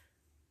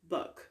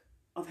book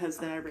of his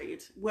that I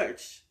read,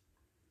 which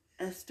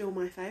is still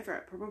my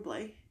favourite,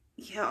 probably.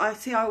 Yeah, I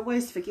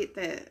always forget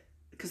that,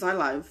 because I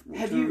love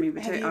Walk to Remember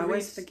too. I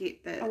always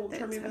forget that. A Walk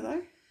to Remember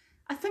though?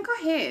 I think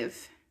I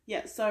have.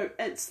 Yeah, so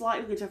it's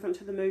slightly different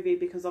to the movie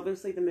because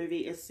obviously the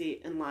movie is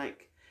set in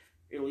like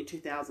early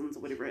 2000s or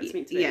whatever it's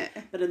meant to be. Yeah.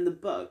 But in the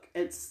book,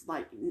 it's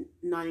like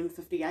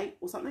 1958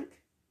 or something.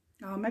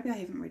 Oh, maybe I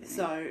haven't read it.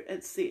 So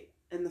it's set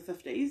in the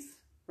 50s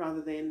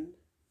rather than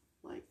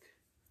like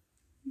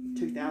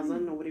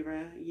 2000 or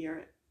whatever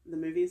year the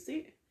movie is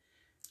set.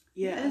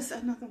 Yeah. There is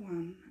another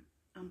one.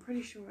 I'm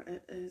pretty sure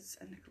it is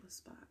a Nicholas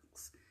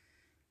Sparks.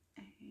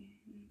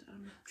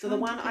 So the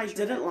one I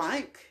didn't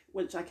like,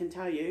 which I can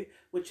tell you,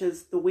 which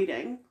is The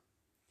Wedding,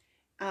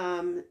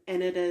 and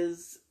it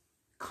is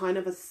kind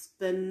of a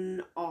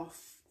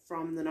spin-off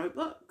from The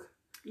Notebook.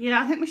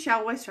 Yeah, I think Michelle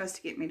always tries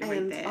to get me to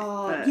read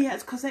that. Yeah,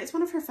 it's because that's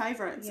one of her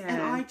favourites,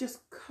 and I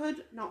just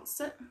could not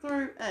sit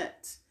through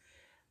it.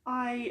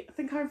 I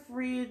think I've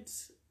read,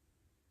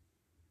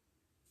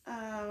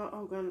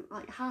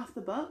 like half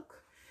the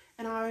book,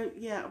 and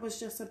it was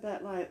just a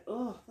bit like,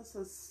 oh, this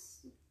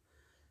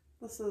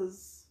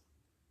is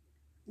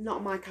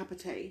not my cup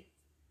of tea.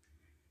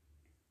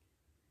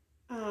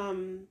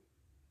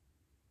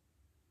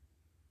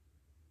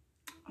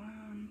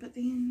 But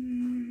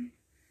then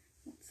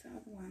what's the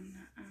other one?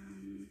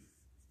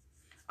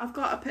 I've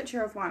got a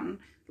picture of one.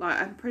 Like,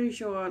 I'm pretty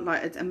sure,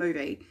 like, it's a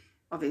movie.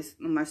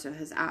 Obviously, most of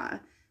his are,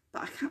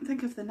 but I can't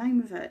think of the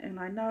name of it. And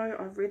I know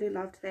I really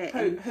loved that.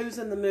 Who's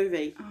in the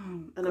movie?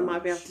 Oh, and I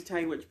might be able to tell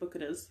you which book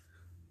it is.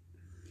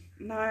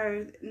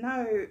 No.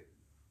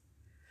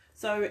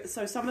 So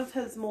some of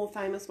his more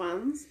famous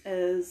ones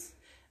is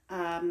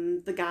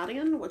The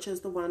Guardian, which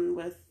is the one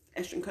with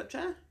Ashton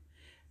Kutcher.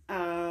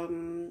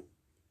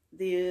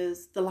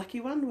 There's The Lucky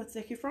One with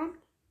Zac Efron.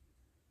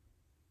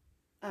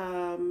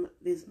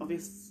 There's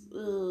obvious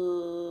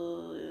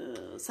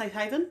Safe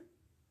Haven.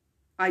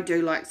 I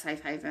do like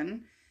Safe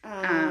Haven.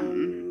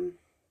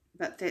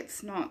 But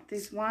that's not...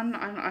 There's one,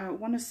 I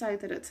want to say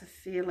that it's a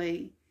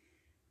fairly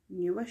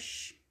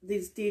newish.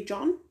 There's Dear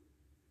John.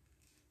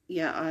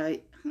 Yeah,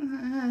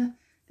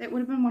 that would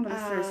have been one of the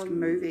first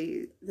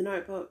movies. The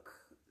Notebook,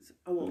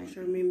 I want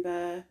to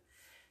remember.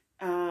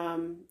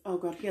 Oh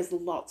God, he has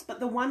lots. But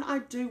the one I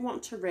do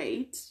want to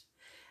read,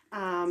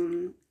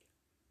 I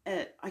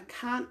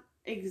can't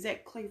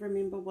exactly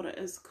remember what it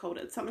is called.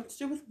 It's something to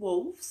do with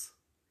wolves.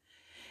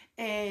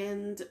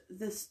 And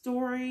the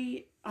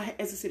story,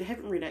 as I said, I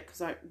haven't read it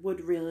because I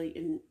would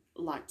really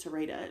like to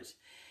read it.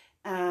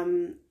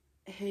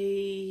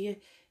 He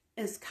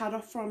is cut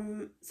off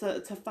from, so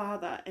it's a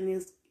father,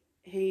 and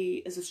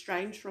he is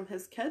estranged from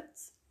his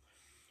kids.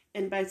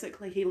 And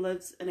basically he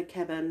lives in a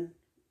cabin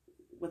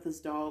with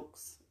his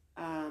dogs,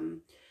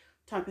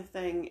 type of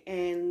thing.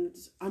 And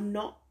I'm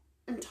not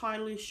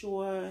entirely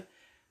sure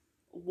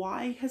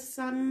why his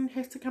son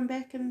has to come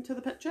back into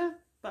the picture,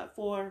 but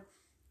for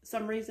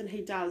some reason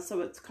he does.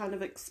 So it kind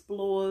of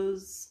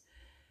explores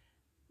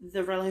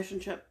the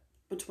relationship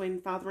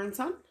between father and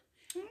son.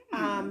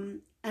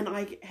 And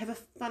I have a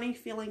funny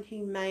feeling he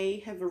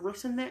may have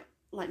written that,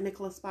 like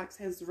Nicholas Sparks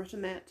has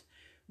written that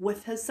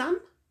with his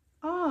son.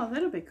 Oh,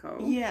 that'll be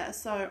cool. Yeah,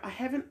 so I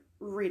haven't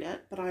read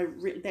it, but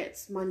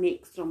that's my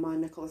next on my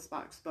Nicholas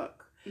Sparks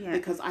book. Yeah.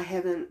 Because I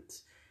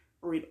haven't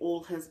read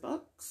all his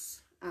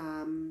books.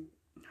 I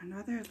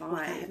know there's a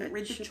lot. I haven't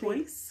read The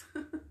Choice.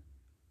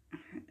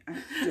 I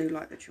do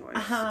like The Choice.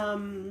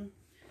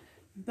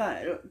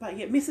 But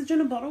yeah, Message in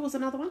a Bottle was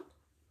another one.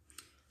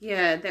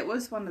 Yeah, that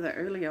was one of the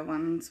earlier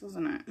ones,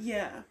 wasn't it?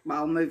 Yeah.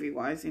 Well,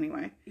 movie-wise,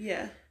 anyway.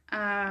 Yeah.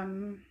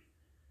 No,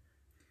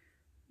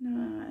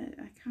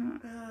 I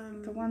can't.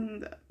 The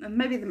one,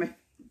 maybe the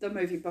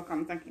movie book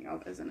I'm thinking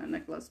of isn't a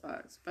Nicholas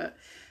Sparks, but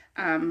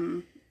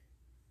The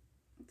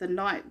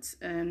Night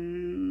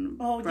in...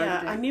 Oh,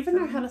 yeah, I never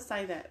know how to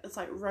say that. It's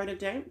like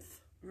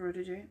Rhododanth.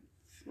 Rhododanth.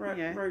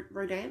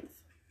 Rhodanth.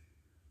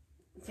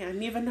 Yeah, I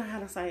never know how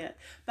to say it.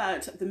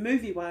 But the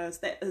movie was,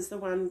 that is the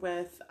one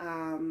with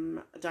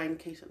Diane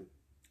Keaton.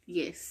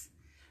 Yes.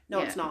 No,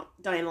 it's not.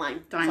 Diane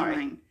Lane.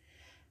 Diane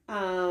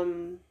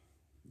Lane.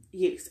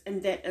 Yes,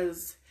 and that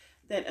is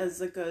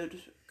a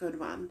good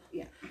one.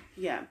 Yeah.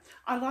 Yeah.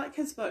 I like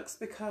his books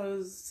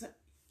because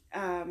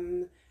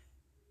they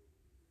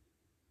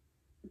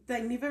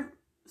never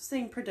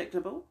seem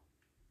predictable.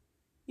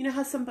 You know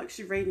how some books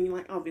you read and you're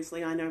like,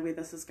 obviously I know where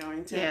this is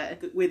going to,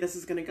 where this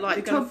is going to go.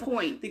 Like to a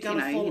point, they're going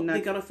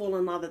to fall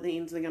in love at the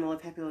end. They're going to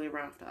live happily ever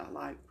after.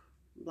 Like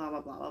blah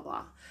blah blah blah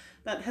blah.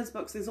 But his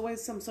books, there's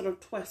always some sort of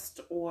twist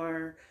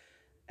or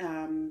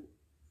an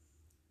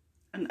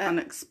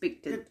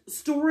unexpected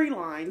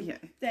storyline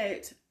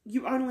that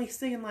you only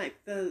see in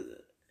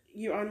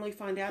you only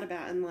find out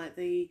about in like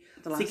the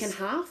second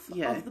half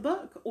of the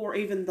book, or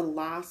even the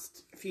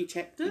last few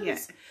chapters. Yeah.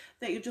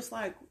 That you're just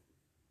like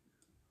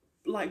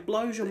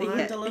blows your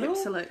mind a little.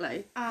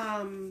 Absolutely.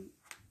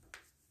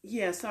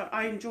 Yeah, so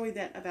I enjoy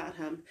that about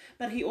him.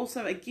 But he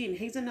also, again,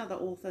 he's another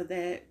author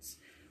that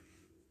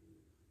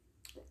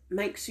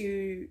makes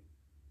you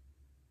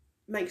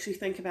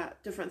think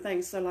about different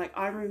things. So like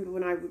I remember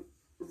when I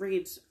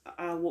read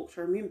Walk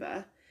to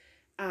Remember,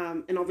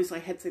 and obviously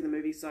I had seen the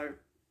movie, so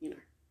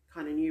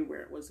kind of knew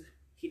where it was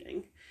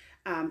heading.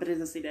 But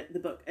as I said, the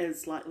book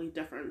is slightly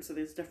different, so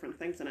there's different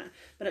things in it.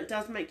 But it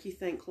does make you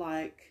think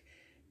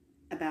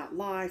about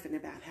life and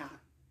about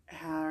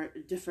how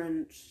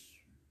different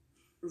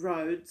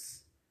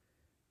roads,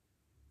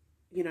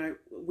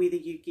 whether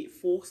you get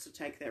forced to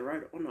take that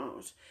road or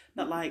not,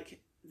 but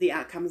the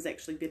outcome is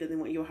actually better than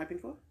what you were hoping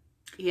for.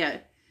 Yeah,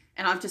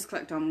 and I've just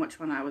clicked on which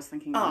one I was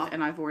thinking of,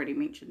 and I've already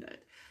mentioned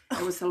it.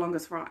 It was The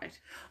Longest Ride.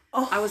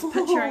 I was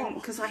picturing,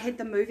 because I had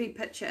the movie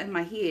picture in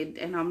my head,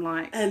 and I'm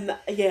like... but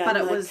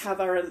it was...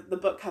 the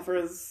book cover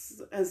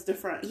is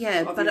different.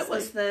 Yeah, obviously. But it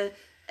was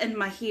in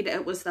my head,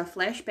 it was the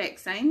flashback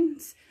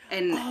scenes,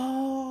 and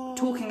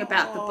talking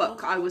about the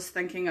book, I was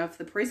thinking of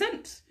the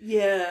present.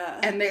 Yeah.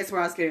 And that's where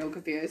I was getting all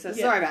confused, so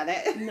sorry about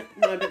that.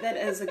 No, but that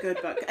is a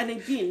good book. And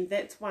again,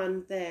 that's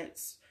one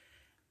that,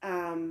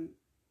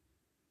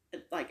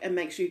 it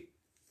makes you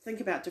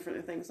think about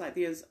different things. Like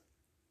there's,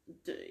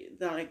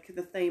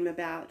 the theme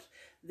about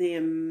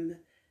them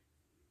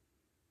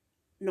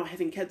not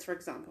having kids, for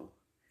example.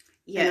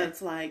 Yeah. And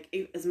it's like,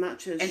 as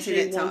much as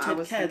she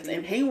wanted kids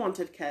and he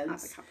wanted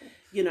kids,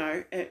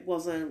 it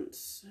wasn't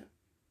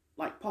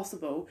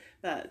possible.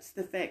 But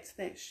the fact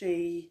that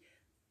she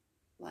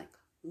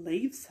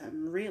leaves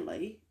him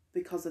really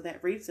because of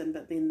that reason,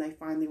 but then they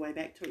find their way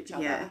back to each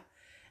other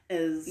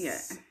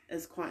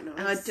is quite nice.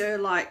 And I do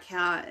like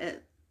how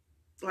it,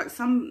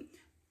 some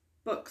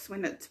books,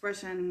 when it's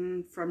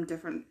written from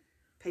different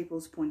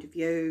people's point of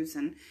views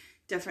and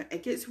different,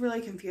 it gets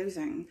really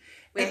confusing.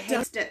 Where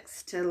he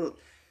sticks to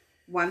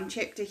one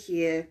chapter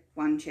here,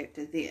 one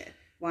chapter there,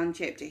 one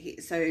chapter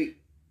here. So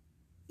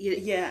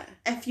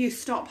if you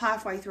stop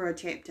halfway through a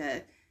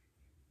chapter,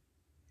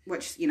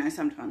 which, you know,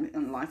 sometimes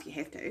in life you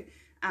have to,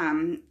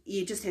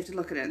 you just have to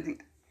look at it and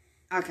think,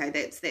 okay,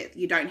 that's that.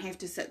 You don't have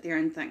to sit there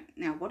and think,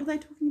 now, what are they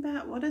talking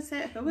about? What is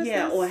that? Who is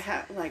this? Or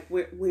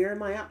where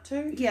am I up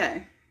to?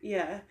 Yeah.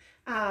 Yeah.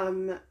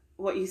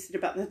 What you said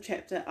about the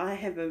chapter, I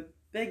have a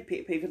big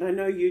pet peeve, and I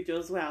know you do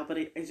as well, but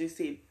as you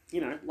said, you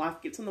know,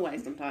 life gets in the way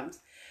sometimes.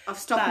 I've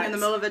stopped in the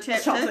middle of a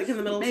chapter. Stopping in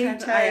the middle of a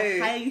chapter.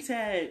 Too. I hate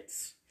it.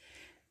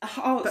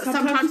 Oh, but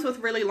sometimes with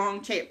really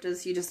long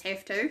chapters, you just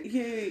have to.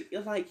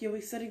 You'll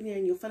be sitting there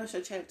and you'll finish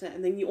a chapter,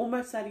 and then you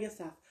almost say to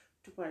yourself,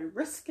 do I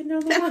risk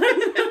another one?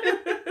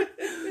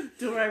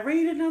 Do I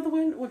read another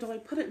one, or do I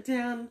put it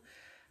down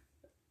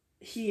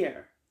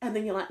here? And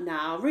then you're like,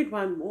 nah, I'll read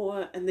one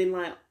more, and then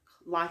like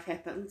life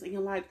happens, and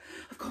you're like,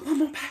 I've got one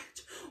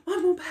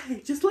more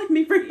page, just let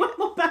me read one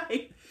more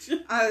page.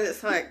 Oh,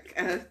 it's like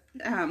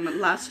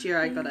last year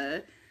I got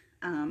a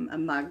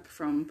mug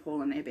from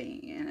Paul and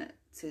Abby, and it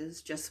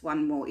says just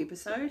one more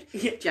episode.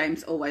 Yeah.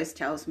 James always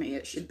tells me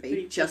it should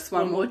be just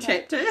one more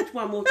chapter.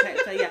 One more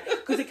chapter, yeah,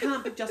 because it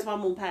can't be just one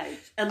more page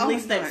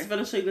unless that's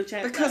finishing the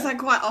chapter. Because I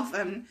quite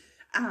often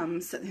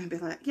sit there and be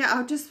like, yeah,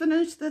 I'll just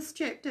finish this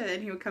chapter,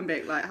 and he'll come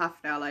back like half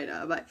an hour later.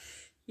 I'm like,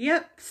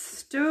 yep,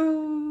 still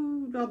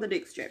on the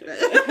next chapter.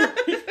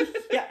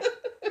 Yeah.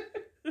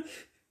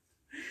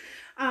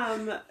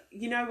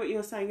 You know what you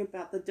were saying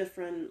about the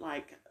different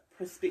like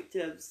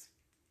perspectives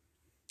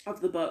of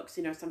the books.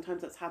 You know,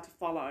 sometimes it's hard to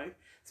follow,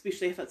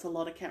 especially if it's a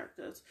lot of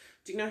characters.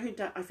 Do you know who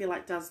I feel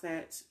like does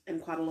that in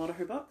quite a lot of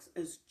her books?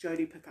 Is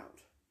Jodie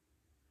Picoult.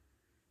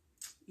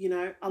 You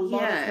know, a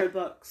lot of her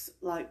books,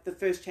 like the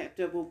first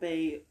chapter will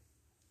be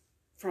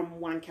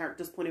from one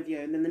character's point of view,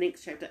 and then the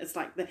next chapter is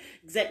like the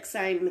exact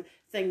same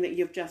thing that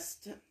you've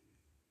just,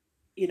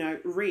 you know,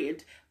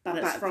 read, but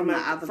it's from the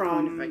other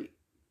point of view.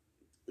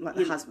 Like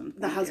the husband.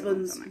 The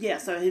husband's,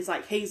 so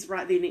he's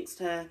right there next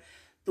to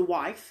the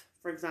wife,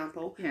 for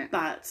example,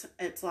 but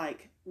it's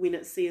like when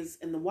it says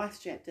in the wife's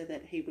chapter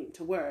that he went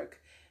to work,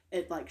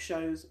 it like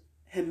shows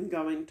him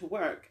going to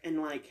work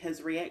and like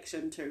his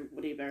reaction to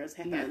whatever has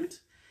happened.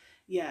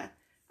 Yeah.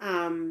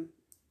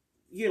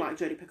 You like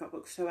Jodie Picoult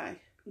books too, eh?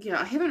 Yeah,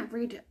 I haven't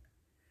read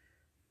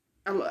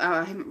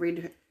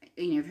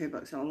any of her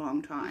books in a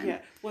long time.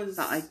 Yeah. But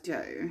I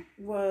do.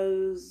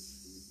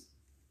 Was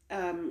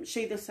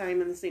she the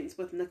same in the sense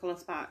with Nicola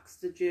Sparks?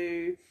 Did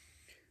you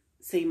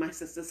see My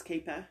Sister's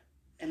Keeper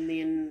and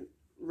then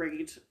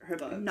read her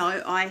book?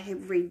 No, I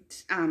have read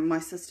My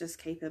Sister's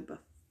Keeper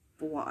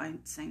before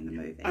I'd seen the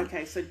movie.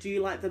 Okay, so do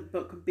you like the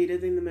book better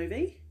than the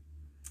movie?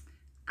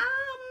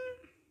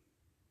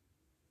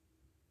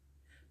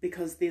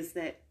 Because there's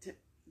that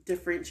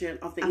differentiation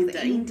of the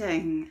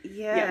ending.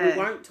 Yeah, we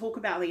won't talk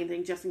about the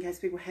ending just in case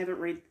people haven't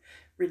read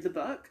the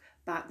book.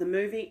 But the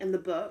movie and the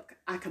book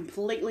are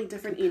completely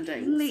different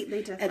endings.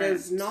 Completely different. It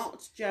is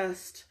not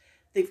just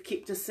they've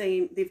kept a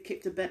scene, they've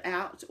kept a bit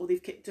out, or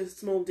they've kept a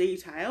small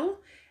detail.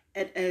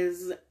 It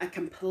is a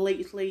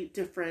completely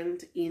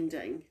different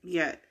ending.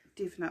 Yeah,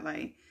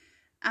 definitely.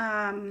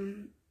 I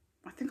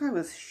think I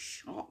was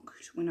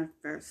shocked when I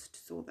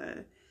first saw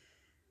the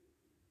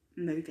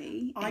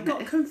movie. I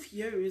got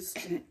confused.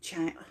 And it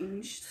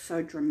changed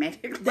so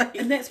dramatically.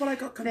 And that's what I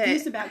got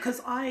confused about,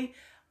 because I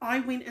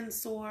went and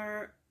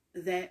saw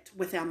that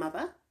with our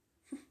mother,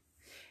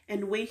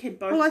 and we had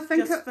both I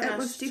think just finished, it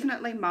was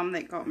definitely Mum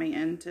that got me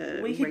into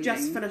we had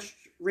just finished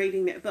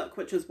reading that book,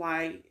 which is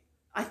why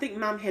I think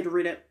Mum had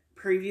read it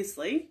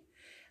previously,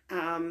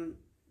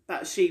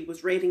 but she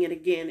was reading it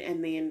again,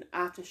 and then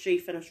after she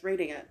finished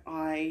reading it,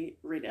 I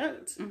read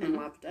it and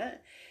loved it.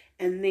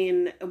 And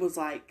then it was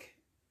like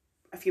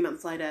a few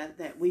months later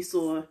that we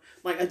saw,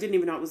 like, I didn't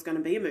even know it was going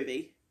to be a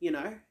movie, you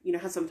know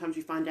how sometimes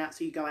you find out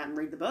so you go out and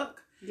read the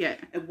book.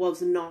 It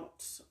was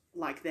not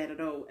like that at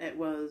all. It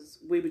was,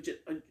 we were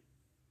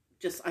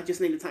I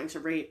just needed something to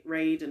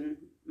read, and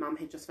Mum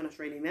had just finished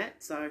reading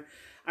that, so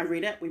I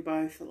read it. We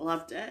both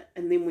loved it,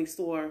 and then we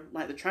saw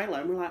like the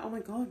trailer, and we're like, oh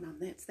my god, Mum,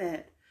 that's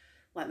that,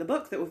 like the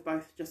book that we've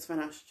both just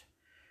finished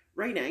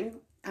reading.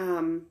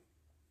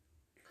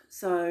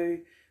 So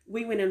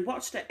we went and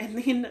watched it,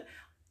 and then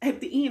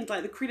at the end,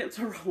 like the credits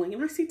are rolling,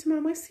 and I said to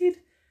Mum,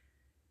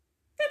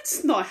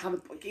 that's not how the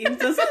book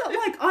ends, is it?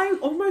 Like, I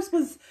almost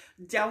was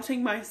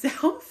doubting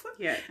myself.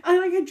 Yeah. I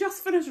had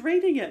just finished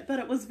reading it, but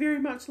it was very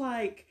much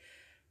like,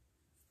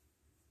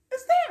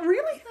 is that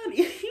really how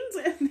it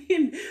ends? And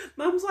then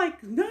Mum's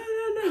like, no.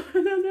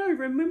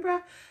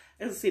 Remember,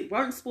 as I said,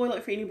 won't spoil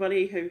it for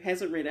anybody who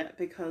hasn't read it,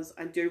 because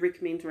I do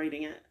recommend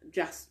reading it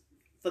just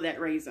for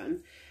that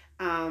reason.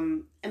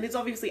 And there's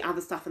obviously other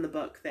stuff in the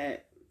book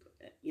that,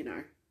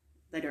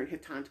 they don't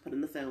have time to put in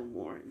the film,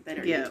 or they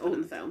don't need to put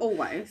in the film.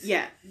 Always.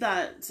 Yeah,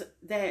 but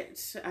that,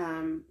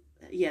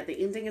 the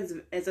ending is,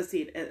 as I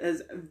said, it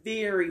is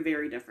very,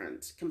 very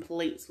different,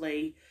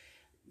 completely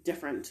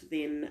different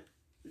than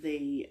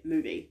the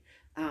movie.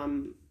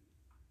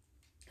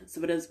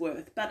 So it is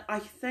worth. But I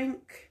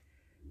think,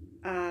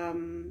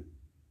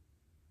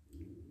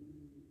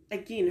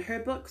 again, her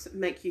books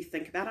make you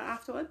think about it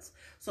afterwards.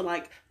 So,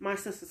 like, My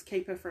Sister's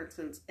Keeper, for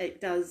instance, it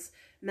does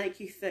make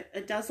you think,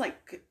 it does,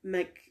 like,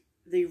 make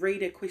the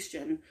reader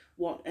question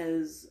what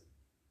is,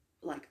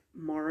 like,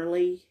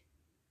 morally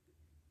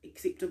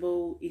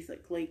acceptable,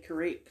 ethically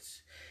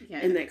correct,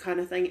 and that kind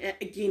of thing.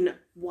 Again,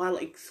 while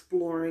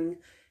exploring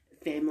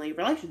family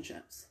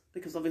relationships,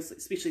 because obviously,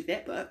 especially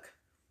that book,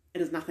 it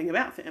is nothing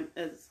about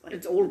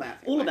it's all about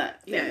family. All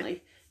about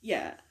family.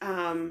 Yeah.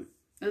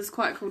 It's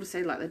quite cool to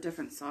see like the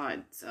different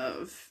sides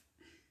of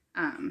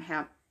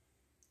how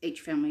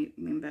each family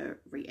member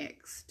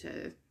reacts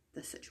to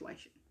the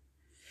situation.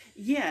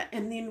 Yeah,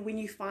 and then when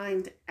you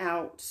find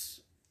out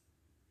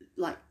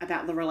like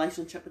about the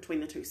relationship between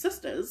the two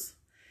sisters,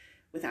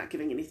 without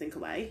giving anything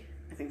away,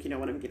 I think you know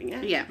what I'm getting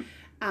at. Yeah.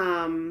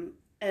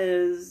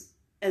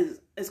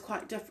 Is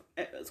quite different.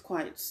 It's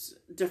quite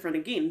different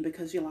again,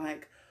 because you're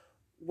like,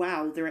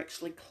 wow, they're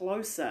actually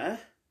closer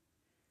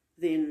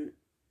than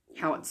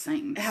how it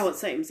seems.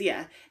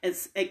 Yeah.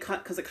 Because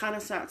it kind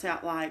of starts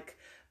out like,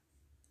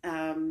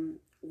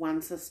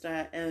 one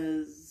sister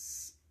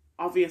is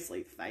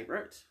obviously the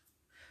favourite,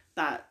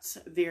 but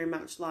very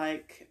much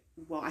like,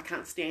 well, I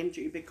can't stand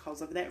you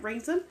because of that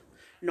reason,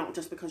 not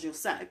just because you're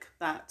sick,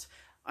 but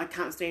I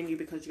can't stand you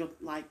because you're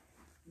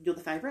the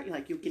favourite,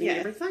 you're getting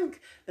everything.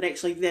 But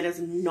actually, that is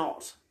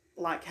not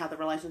like how the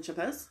relationship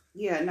is.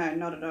 Yeah, no,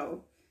 not at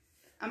all.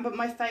 But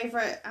my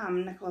favourite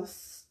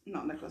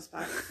not Nicholas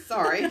Sparks,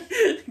 sorry.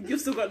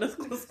 You've still got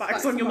Nicholas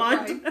Sparks on your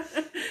mind.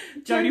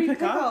 Jodie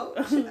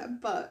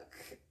Picoult book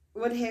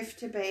would have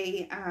to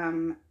be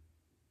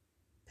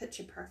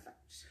Picture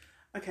Perfect.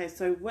 Okay,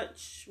 so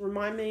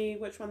remind me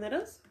which one that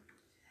is?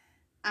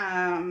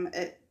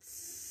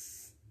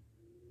 It's,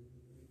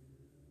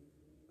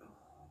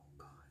 oh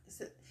God,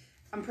 is it?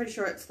 I'm pretty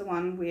sure it's the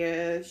one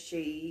where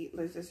she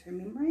loses her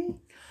memory.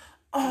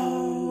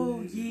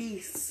 Oh,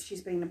 yes.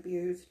 She's been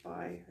abused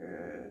by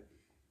her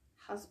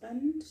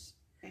husband,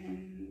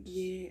 and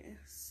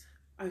yes.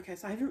 Okay,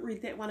 so I haven't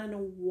read that one in a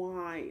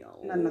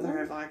while. No, neither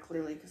have I,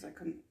 clearly, because I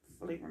couldn't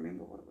fully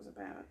remember what it was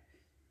about.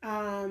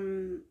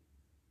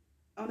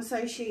 I want to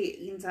say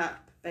she ends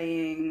up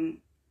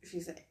being,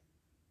 is it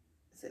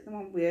the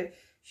one where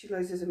she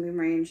loses her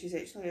memory and she's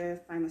actually a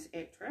famous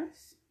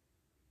actress?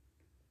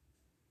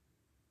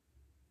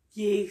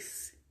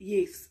 Yes,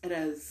 it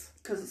is.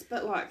 Because it's a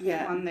bit like the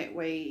one that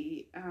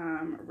we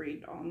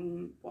read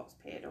on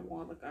Wattpad a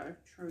while ago,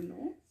 True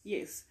North.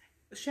 Yes.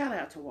 Shout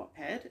out to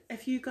Wattpad.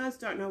 If you guys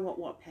don't know what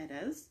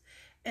Wattpad is,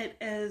 it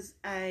is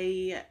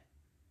a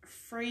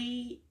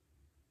free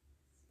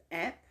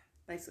app,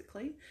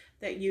 basically,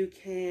 that you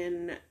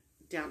can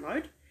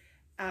download,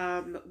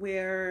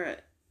 where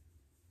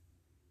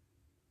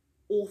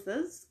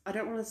authors, I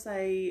don't want to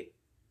say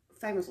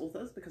famous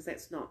authors because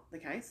that's not the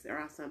case. There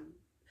are some,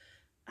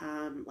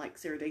 like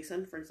Sarah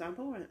Deason, for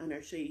example. I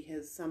know she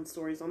has some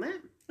stories on that.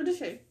 Oh, does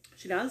she?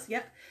 She does,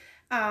 yeah.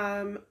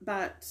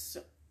 But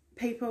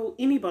people,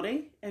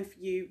 anybody, if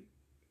you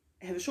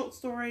have a short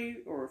story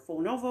or a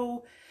full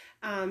novel,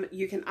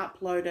 you can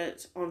upload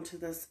it onto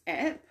this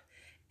app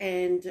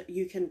and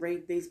you can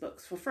read these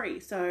books for free.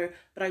 So,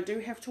 but I do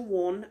have to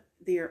warn,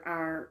 there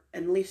are,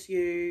 unless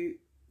you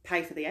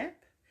pay for the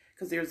app,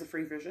 because there is a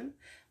free version,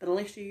 but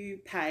unless you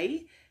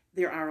pay,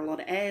 there are a lot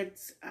of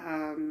ads.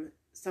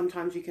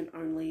 Sometimes you can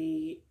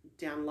only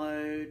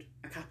download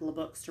a couple of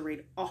books to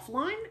read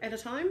offline at a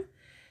time.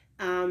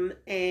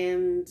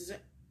 And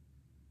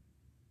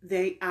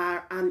they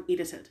are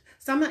unedited.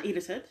 Some are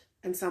edited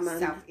and some are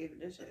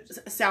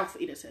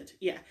self-edited,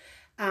 yeah.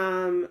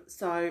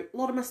 So a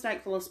lot of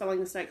mistakes, a lot of spelling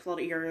mistakes, a lot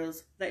of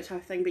errors, that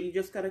type of thing, but you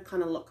just got to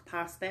kind of look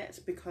past that,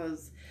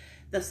 because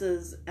this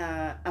is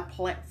a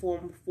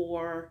platform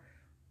for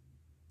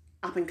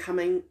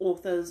up-and-coming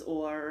authors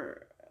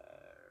or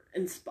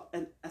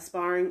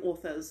aspiring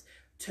authors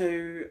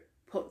to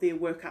put their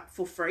work up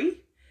for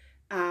free.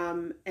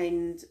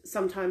 And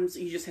sometimes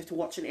you just have to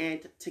watch an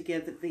ad to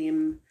give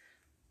them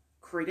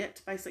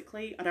credit,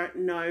 basically. I don't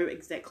know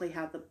exactly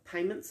how the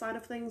payment side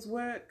of things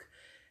work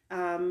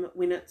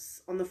when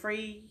it's on the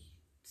free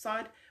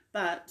side,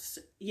 but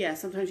yeah,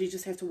 sometimes you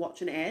just have to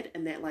watch an ad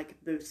and that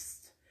like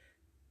boosts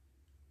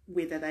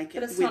whether they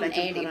can. But it's not an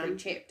ad every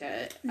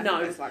chapter.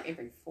 No, it's like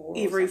every four.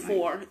 Every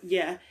four,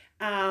 yeah.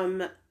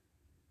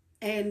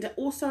 And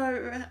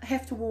also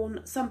have to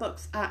warn, some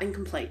books are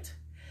incomplete.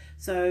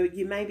 So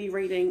you may be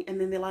reading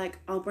and then they're like,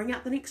 I'll bring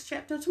out the next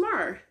chapter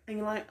tomorrow. And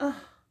you're like,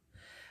 oh.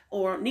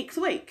 Or next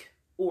week.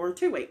 Or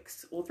 2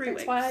 weeks. Or 3 weeks.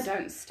 That's why I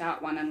don't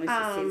start one unless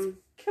it says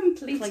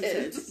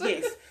completed.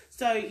 Yes.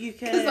 So you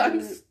can... Because I'm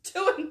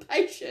too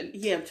impatient.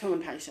 Yeah, I'm too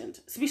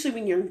impatient. Especially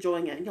when you're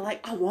enjoying it. And you're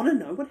like, I want to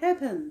know what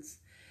happens.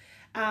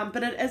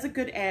 But it is a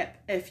good app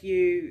if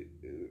you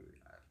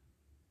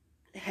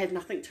have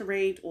nothing to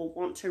read or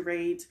want to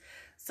read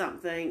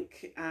something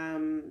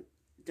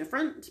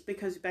different,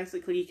 because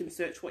basically you can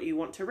search what you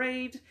want to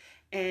read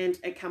and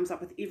it comes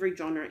up with every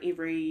genre,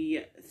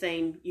 every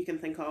theme you can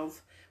think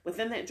of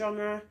within that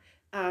genre,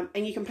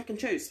 and you can pick and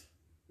choose.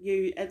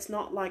 It's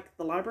not like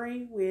the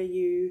library where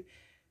you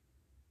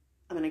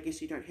I mean, I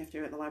guess you don't have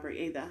to at the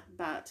library either,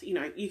 but,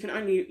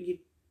 you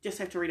just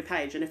have to read a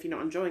page, and if you're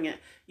not enjoying it,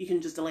 you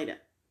can just delete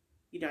it.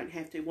 You don't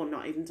have to, well,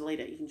 not even delete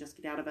it, you can just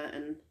get out of it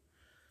and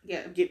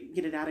get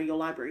it out of your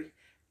library.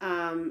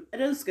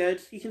 It is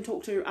good. You can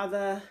talk to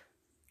other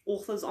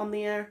authors on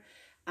there.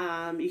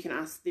 You can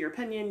ask their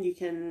opinion. You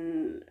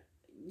can,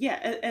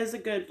 it is a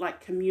good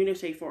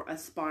community for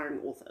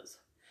aspiring authors.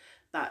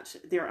 But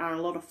there are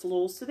a lot of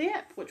flaws to the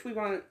app, which we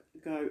won't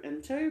go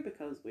into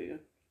because we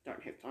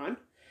don't have time.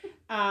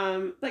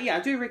 But yeah, I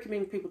do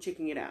recommend people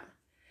checking it out.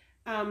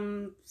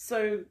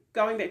 So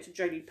going back to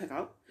Jodie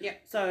Pickup. Yeah.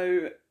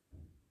 So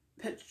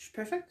Picture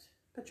Perfect.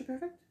 Not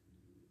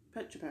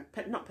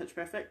Pitch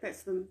Perfect.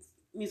 That's the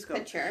musical.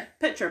 Picture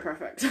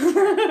Perfect.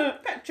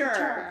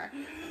 Picture.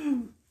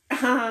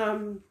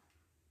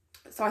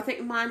 So I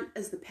think mine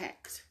is The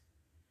Pact.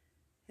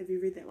 Have you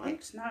read that one?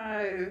 Pact?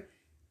 No,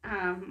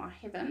 I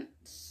haven't.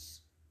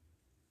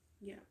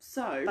 Yeah.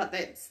 So. But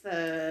that's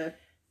the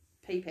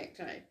P-Pact,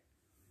 eh?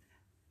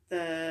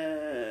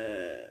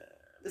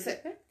 Is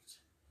that Pact?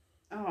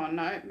 Oh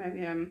no,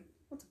 maybe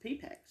What's a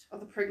P-Pact? Oh,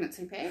 the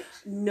Pregnancy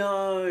Pact?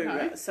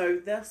 No. So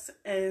this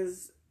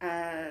is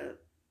a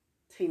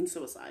teen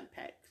suicide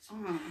pact.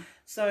 Oh.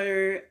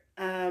 So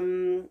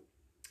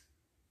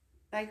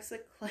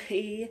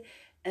basically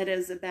it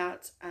is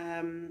about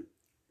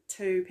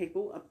two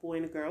people, a boy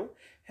and a girl,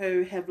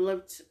 who have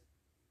lived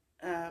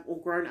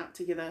or grown up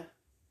together,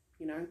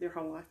 their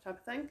whole life type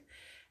of thing.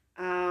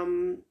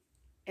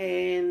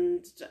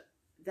 And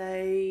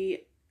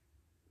they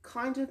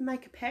kind of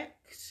make a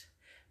pact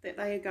that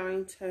they are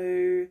going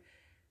to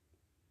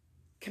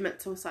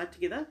commit suicide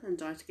together and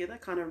die together,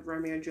 kind of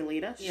Romeo and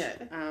Juliet-ish,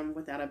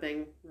 without it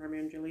being Romeo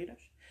and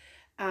Juliet-ish.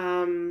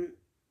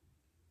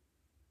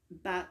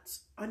 But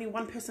only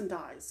one person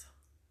dies.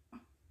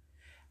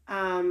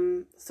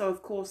 So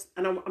of course,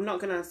 and I'm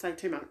not going to say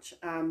too much,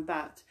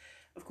 but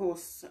of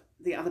course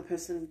the other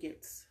person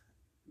gets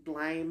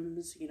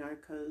blames,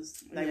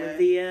 because they were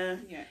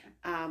there. Yeah.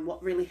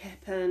 What really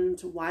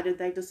happened? Why did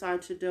they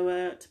decide to do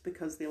it?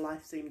 Because their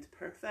life seemed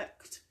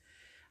perfect.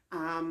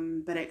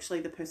 But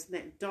actually the person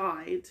that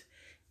died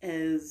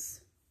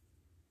is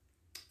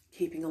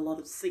keeping a lot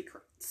of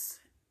secrets,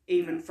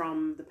 even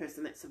from the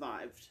person that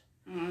survived.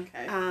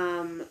 Okay.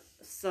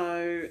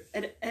 So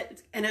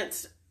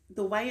it's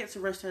the way it's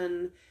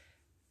written.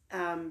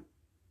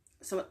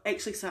 So it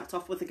actually starts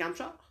off with a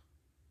gunshot.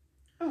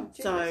 Oh,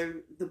 geez. So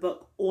the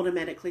book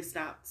automatically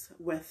starts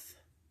with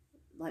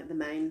the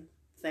main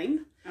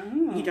theme.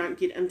 Oh. You don't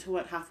get into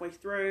it halfway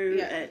through.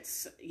 Yeah.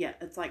 It's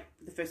like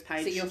the first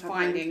page. So you're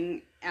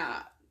finding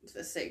out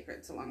the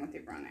secrets along with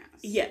everyone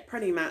else. Yeah,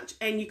 pretty much.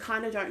 And you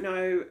kind of don't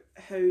know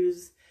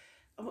who's.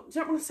 I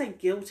don't want to say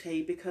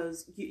guilty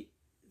because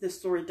the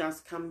story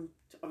does come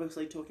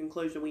obviously to a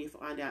conclusion where you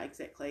find out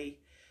exactly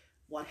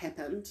what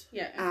happened.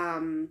 Yeah.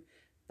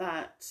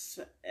 But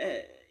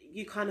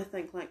you kind of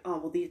think oh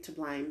well, they're to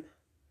blame.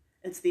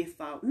 It's their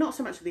fault. Not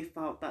so much their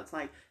fault, but it's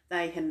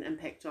they had an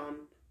impact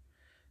on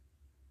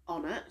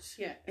it.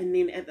 Yeah. And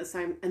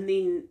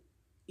then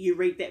you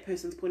read that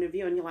person's point of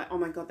view and you're like, oh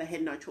my God, they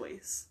had no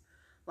choice.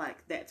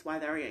 That's why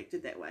they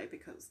reacted that way,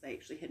 because they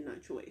actually had no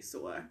choice,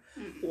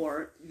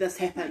 or this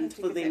happened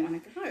for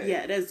them.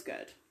 Yeah, it is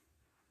good.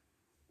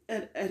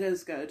 It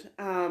is good.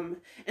 And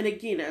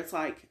again, it's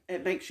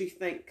it makes you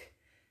think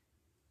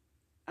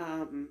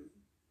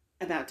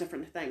about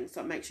different things.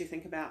 So it makes you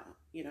think about,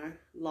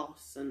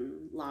 loss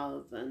and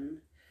love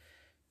and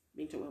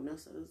mental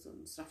illnesses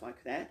and stuff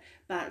like that.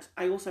 But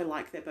I also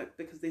like that book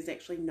because there's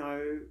actually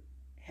no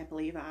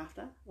happily ever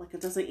after.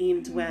 It doesn't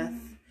end with.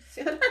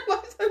 See, I don't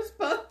like those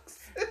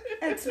books.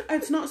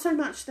 It's not so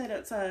much that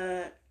it's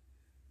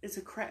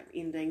a crap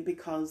ending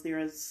because there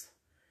is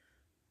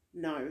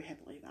no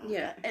happily ever after.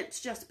 Yeah. It's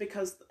just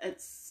because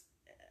it's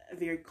a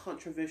very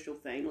controversial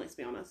theme. Let's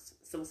be honest,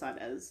 suicide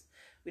is.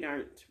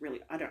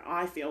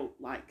 I feel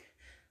like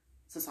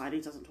society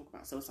doesn't talk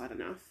about suicide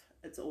enough.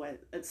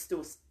 There's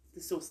still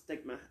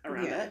stigma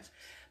around it.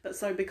 But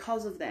so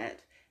because of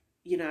that,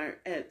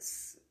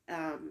 it's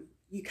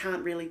you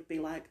can't really be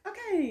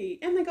okay,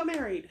 and they got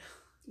married.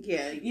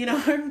 Yeah.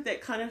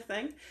 That kind of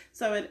thing.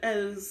 So it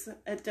ends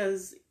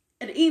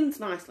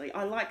nicely.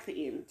 I like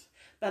the end.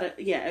 But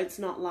it's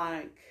not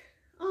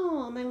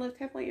and they lived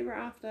happily ever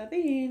after.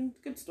 The end.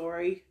 Good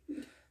story.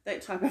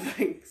 That type of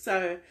thing.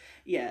 So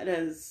it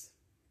is.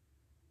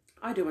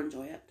 I do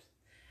enjoy it.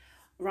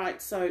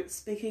 Right, so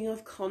speaking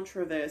of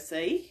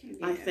controversy, yes.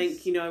 I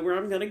think you know where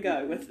I'm going to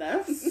go with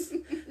this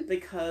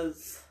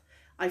because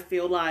I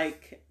feel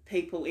like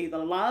people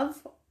either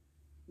love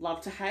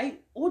to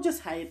hate, or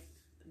just hate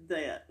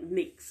the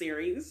next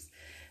series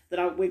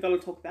that we're going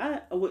to talk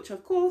about, which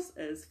of course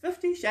is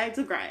 50 Shades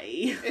of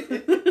Grey.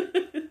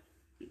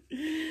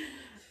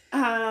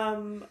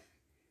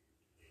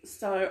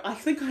 So I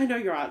think I know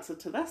your answer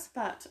to this,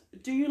 but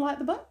do you like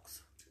the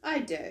books? I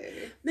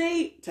do.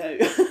 Me too.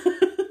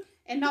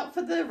 And not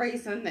for the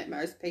reason that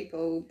most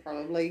people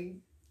probably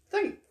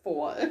think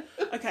for.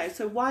 Okay,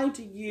 so why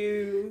do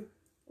you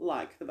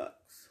like the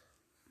books?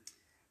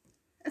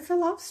 It's a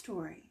love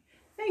story.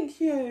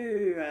 Thank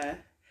you.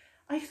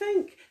 I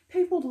think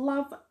people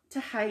love to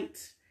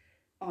hate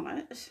on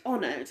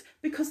it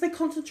because they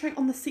concentrate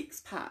on the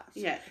sex part.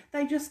 Yeah.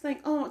 They just think,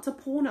 oh, it's a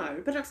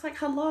porno. But it's like,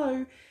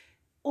 hello,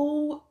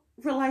 all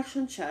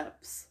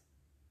relationships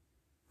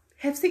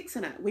have sex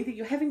in it. Whether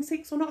you're having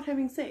sex or not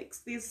having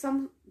sex, there's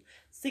some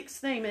sex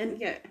theme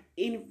in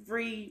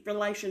every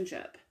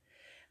relationship.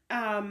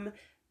 But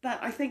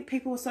I think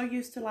people are so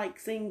used to like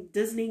seeing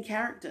Disney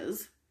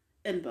characters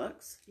in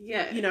books.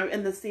 Yeah. You know,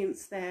 in the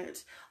sense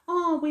that,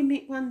 oh, we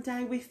met one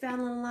day, we fell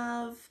in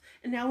love,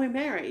 and now we're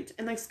married.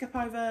 And they skip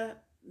over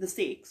the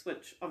sex,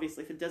 which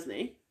obviously for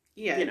Disney,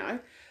 you know,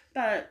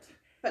 but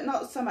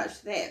not so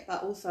much that,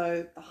 but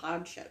also the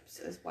hardships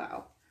as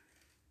well.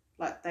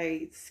 Like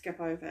they skip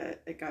over,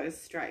 it goes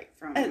straight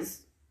from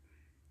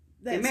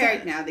they're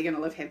married now, they're going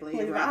to live happily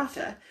ever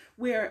after.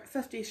 Where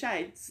 50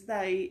 Shades,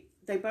 they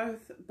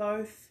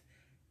both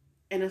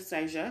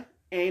Anastasia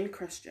and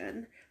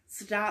Christian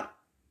start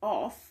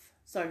off,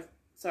 so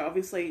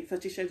obviously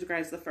 50 Shades of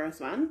Grey is the first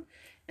one,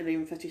 and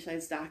then 50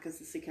 Shades Dark is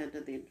the second,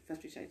 and then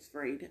 50 Shades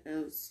Freed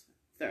is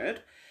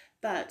third.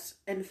 But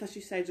in 50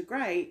 Shades of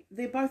Grey,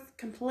 they're both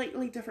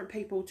completely different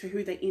people to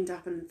who they end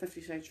up in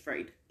 50 Shades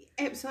Freed.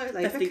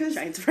 Absolutely. 50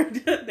 Shades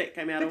Freed, that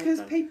came out because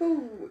also.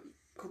 People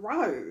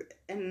grow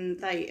and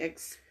they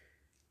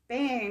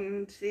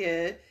expand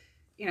their,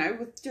 you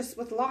know,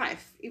 with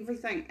life.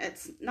 Everything,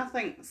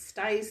 nothing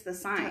stays the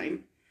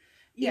same.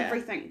 Yeah.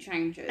 Everything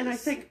changes. And I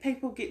think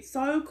people get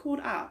so caught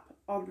up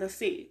on the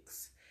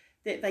sex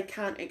that they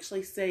can't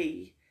actually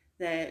see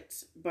that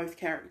both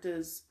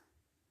characters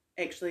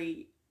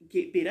actually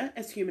get better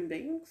as human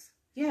beings.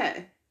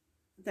 Yeah.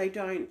 They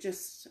don't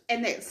just...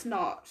 And that's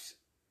not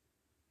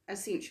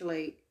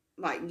essentially,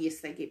 like,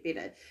 yes, they get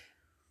better.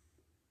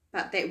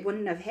 But that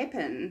wouldn't have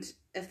happened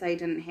if they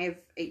didn't have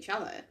each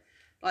other.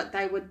 Like,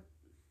 they would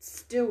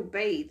still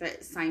be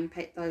those same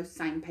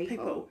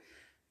people.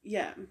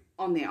 Yeah.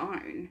 On their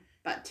own.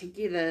 But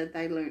together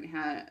they learn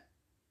how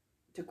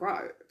to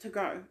grow.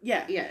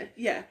 Yeah. Yeah.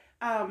 Yeah.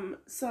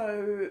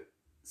 So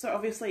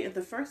obviously in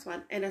the first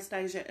one,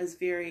 Anastasia is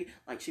very,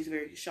 like, she's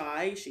very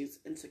shy, she's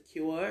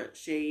insecure,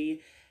 she,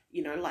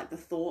 you know, like, the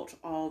thought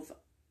of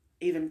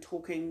even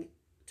talking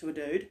to a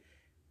dude,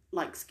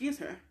 like, scares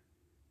her.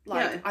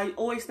 Like, I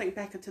always think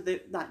back into the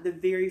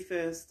very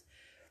first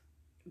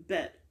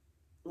bit,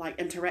 like,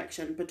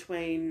 interaction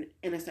between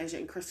Anastasia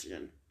and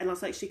Christian. And I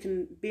was like, she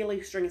can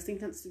barely string a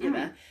sentence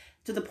together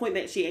to the point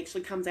that she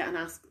actually comes out and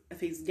asks if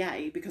he's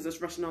gay because it's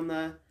written on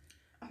the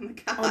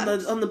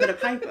bit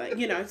of paper.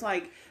 You know, it's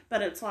like,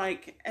 but it's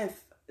like,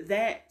 if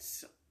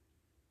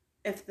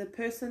the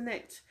person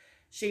that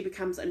she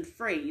becomes in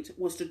Freed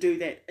was to do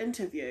that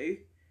interview,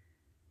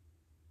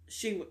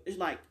 she,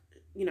 like,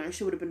 you know,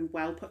 she would have been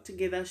well put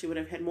together, she would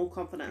have had more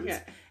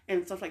confidence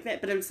and stuff like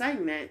that. But in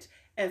saying that,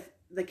 if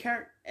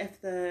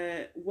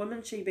the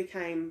woman she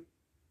became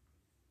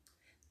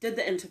did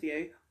the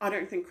interview, I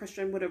don't think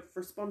Christian would have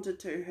responded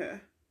to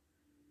her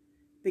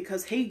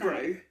because he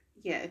grew.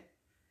 Yeah.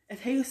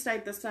 If he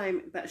stayed the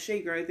same but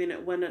she grew, then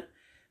it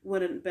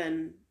would have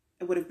been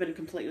a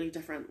completely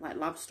different, like,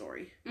 love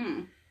story.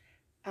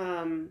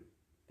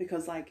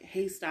 Because, like,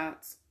 he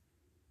starts,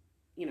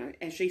 you know,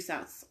 as she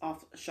starts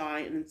off shy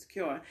and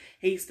insecure,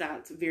 he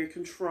starts very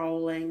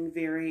controlling,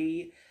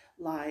 very,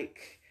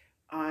 like,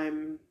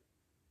 I'm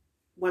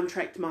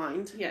one-tracked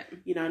mind. Yeah.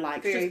 You know,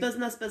 like, very, just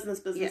business. Set in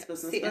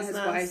his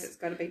ways, it's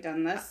got to be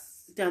done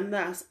this.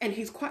 And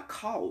he's quite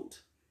cold.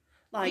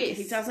 Like,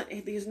 he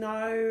doesn't, there's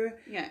no,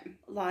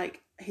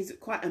 like, he's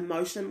quite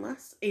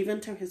emotionless, even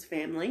to his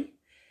family.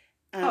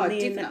 Then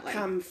definitely.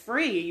 Come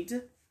Freed,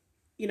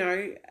 you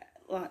know,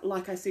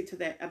 like I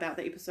said about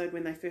the episode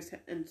when they first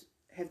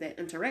have that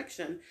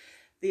interaction,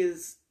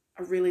 there's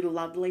a really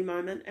lovely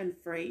moment in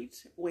Freed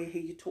where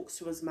he talks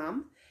to his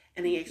mum,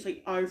 and he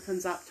actually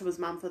opens up to his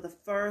mum for the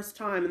first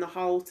time in the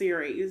whole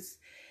series.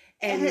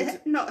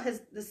 And not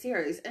the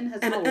series, in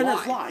his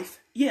life.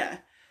 Yeah.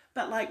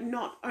 But, like,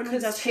 not only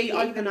does he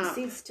open up...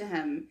 Because says to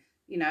him,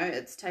 you know,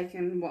 it's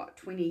taken,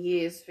 20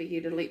 years for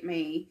you to let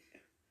me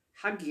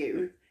hug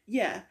you.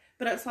 Yeah,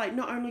 but it's like,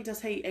 not only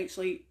does he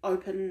actually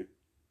open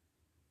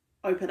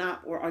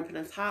up or open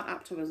his heart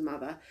up to his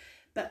mother,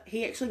 but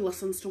he actually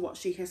listens to what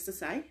she has to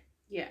say.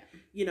 Yeah.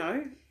 You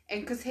know?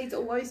 And because he's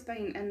always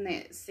been in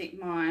that set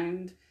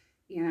mind,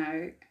 you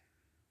know,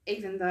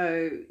 even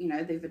though, you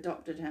know, they've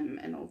adopted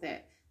him and all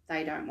that,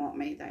 they don't want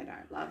me, they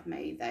don't love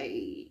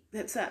me,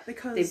 That's it,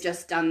 because... They've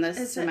just done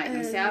this to make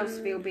themselves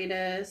feel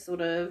better, sort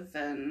of,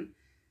 and...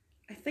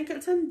 I think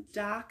it's in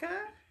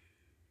Darker,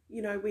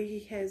 you know, where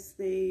he has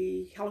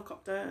the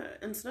helicopter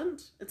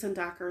incident. It's in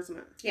Darker, isn't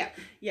it? Yeah.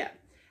 Yeah.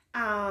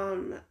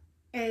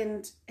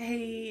 And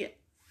he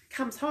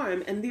comes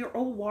home and they're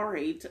all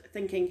worried,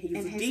 thinking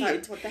he's dead.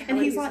 Like, what the hell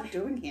are you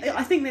doing here?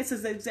 I think that's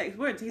his exact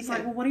words. He's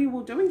like, well, what are you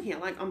all doing here?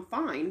 Like, I'm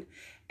fine.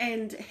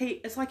 And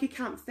it's like he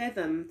can't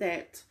fathom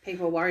that...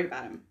 People are worried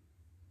about him.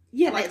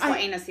 Yeah. Like, that's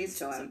what Anna says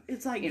to him.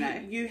 It's like, you know,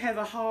 you have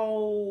a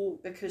whole...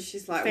 Because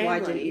she's like, family. why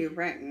didn't you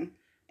ring?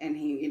 And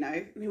he, you know...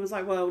 And he was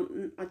like, well,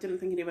 I didn't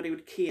think anybody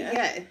would care.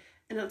 Yeah.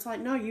 And it's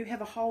like, no, you have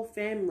a whole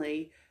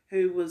family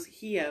who was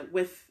here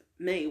with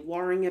me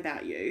worrying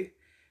about you.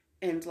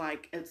 And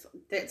like,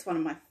 that's one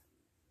of my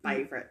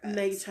favourite bits.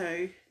 Me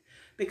too.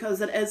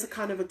 Because it is a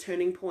kind of a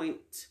turning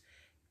point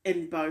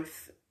in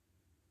both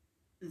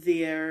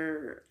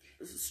their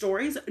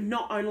stories,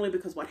 not only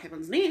because what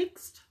happens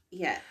next.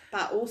 Yeah,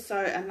 but also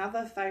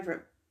another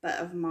favourite bit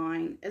of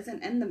mine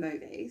isn't in the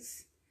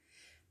movies,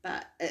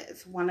 but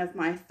it's one of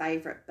my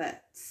favourite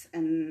bits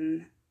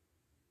in,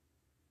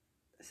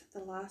 is it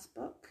the last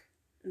book?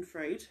 In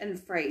Freed. In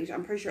Freed,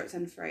 I'm pretty sure it's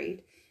in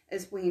Freed,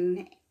 is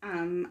when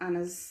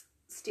Anna's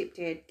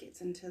stepdad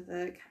gets into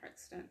the car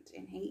accident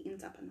and he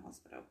ends up in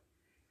hospital.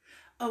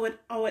 Oh,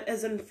 it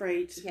is in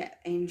Freed. Yeah,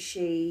 and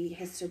she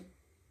has to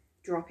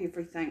drop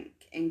everything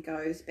and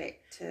goes back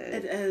to...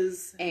 It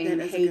is.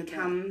 And he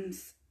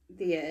comes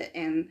there,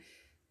 and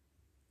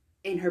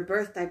her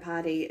birthday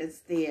party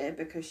is there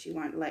because she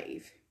won't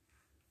leave.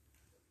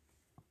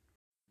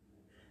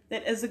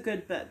 That is a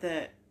good bit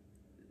that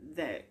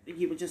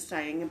you were just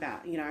saying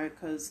about, you know,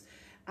 because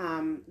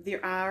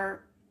there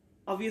are,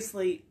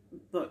 obviously,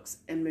 books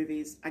and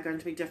movies are going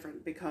to be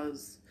different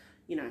because,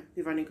 you know,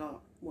 they've only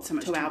got, so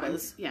much 2 time.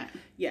 hours. Yeah.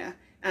 Yeah.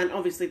 And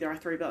obviously there are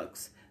 3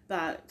 books,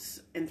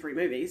 and 3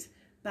 movies,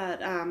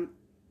 but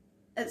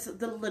it's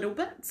the little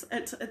bits.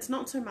 It's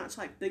not so much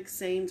like big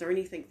scenes or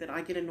anything that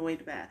I get annoyed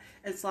about.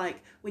 It's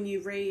like when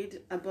you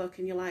read a book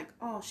and you're like,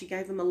 oh, she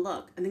gave him a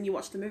look, and then you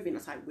watch the movie and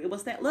it's like, where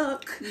was that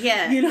look?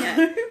 Yeah, you know.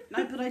 Yeah.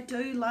 No, but I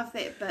do love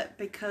that bit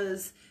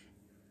because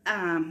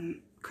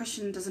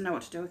Christian doesn't know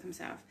what to do with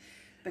himself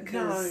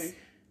because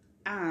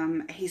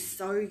he's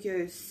so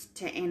used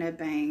to Anna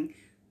being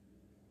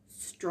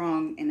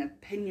strong and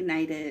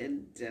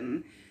opinionated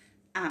and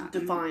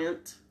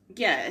defiant.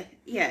 Yeah,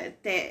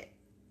 that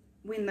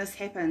when this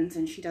happens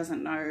and she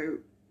doesn't know,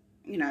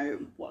 you know,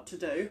 what to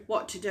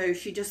do,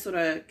 she just sort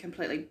of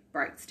completely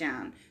breaks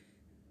down.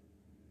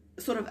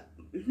 Sort of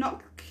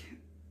not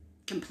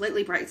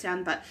completely breaks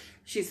down, but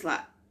she's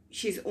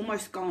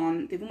almost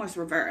gone, they've almost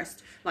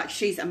reversed. Like,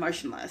 she's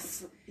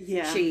emotionless.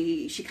 Yeah.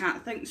 She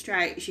can't think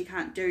straight, she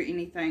can't do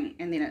anything,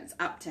 and then it's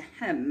up to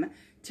him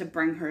to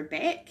bring her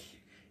back.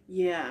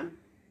 Yeah.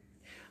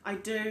 I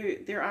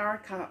do. There are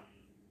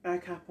a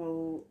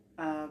couple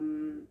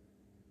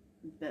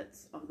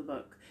bits of the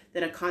book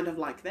that are kind of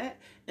like that,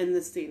 in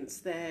the sense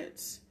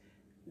that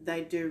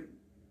they do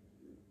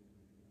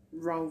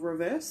role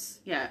reverse.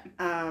 Yeah.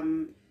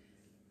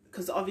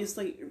 Because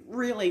obviously,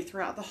 really,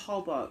 throughout the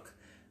whole book,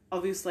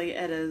 obviously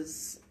it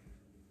is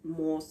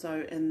more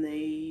so in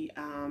the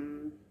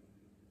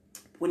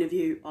point of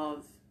view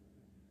of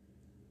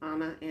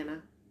Anna.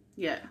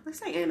 Yeah. I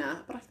say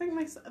Anna, but I think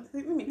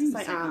they meant to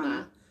say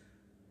Anna.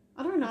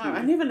 I don't know.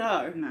 I never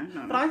know.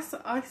 No. But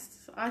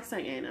I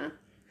say Anna.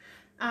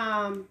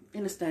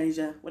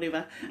 Anastasia,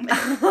 whatever.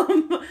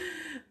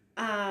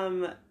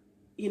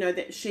 You know,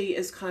 that she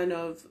is kind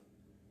of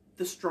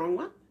the strong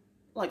one.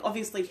 Like,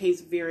 obviously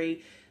he's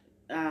very,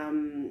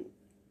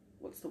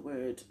 what's the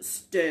word?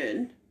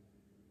 Stern.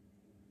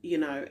 You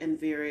know, and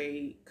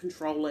very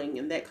controlling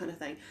and that kind of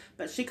thing.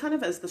 But she kind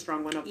of is the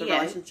strong one of the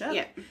relationship.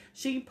 Yeah.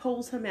 She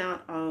pulls him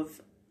out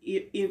of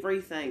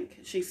everything.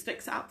 She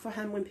sticks up for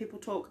him when people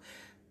talk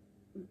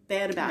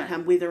bad about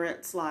him, whether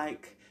it's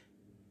like,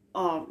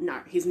 oh,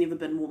 no, he's never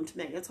been warm to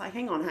me. It's like,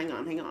 hang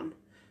on.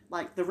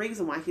 Like, the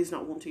reason why he's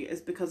not warm to you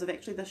is because of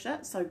actually the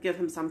shit, so give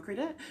him some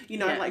credit. You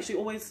know, like, she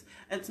always,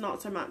 it's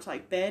not so much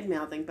like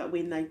bad-mouthing, but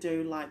when they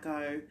do, like,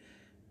 go,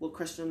 well,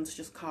 Christian's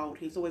just cold,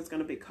 he's always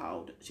going to be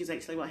cold. She's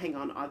actually like, hang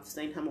on, I've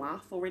seen him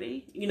laugh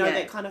already. You know,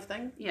 that kind of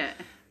thing. Yeah.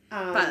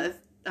 But,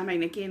 I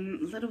mean,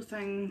 again, little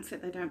things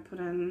that they don't put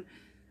in,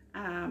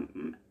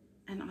 and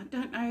I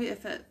don't know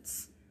if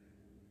it's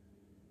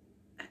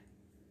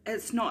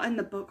not in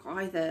the book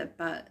either,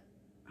 but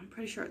I'm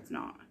pretty sure it's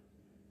not.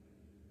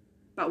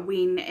 But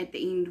when, at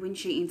the end, when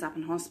she ends up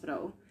in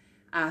hospital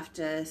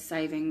after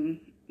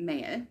saving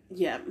Mia,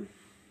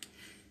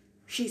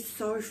 she's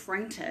so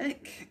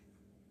frantic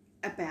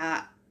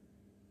about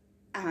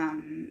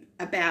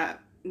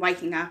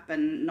waking up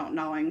and not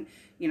knowing,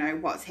 you know,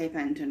 what's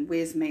happened and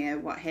where's Mia,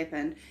 what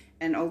happened,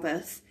 and all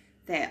this,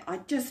 that I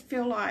just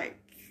feel like,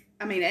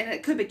 I mean, and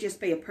it could just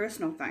be a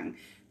personal thing,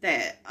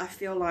 that I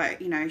feel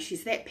like, you know,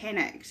 she's that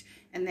panicked,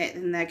 and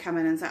then they come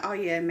in and say, oh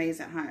yeah, Mia's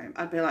at home.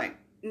 I'd be like,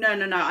 no,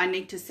 I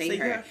need to see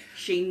her.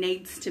 She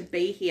needs to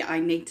be here. I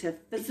need to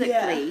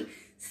physically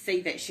see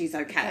that she's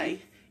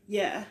okay.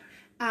 Yeah.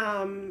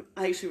 I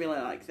actually really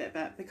like that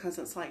bit, because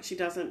it's like she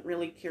doesn't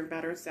really care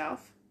about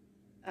herself.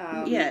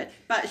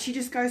 But she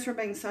just goes from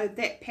being so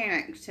that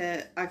panicked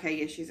to, okay,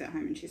 yeah, she's at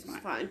home and she's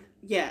fine.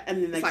 Yeah,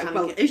 and then they kind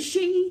of is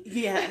she?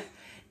 Yeah.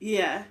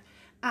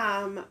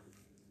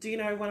 Do you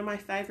know one of my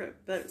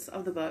favourite bits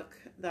of the book,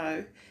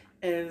 though,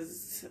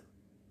 is,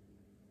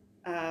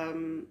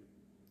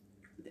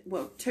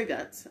 well, 2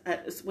 bits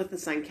with the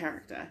same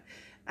character,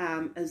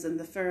 is in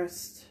the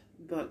first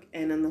book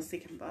and in the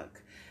second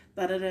book,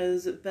 but it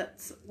is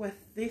bits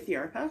with their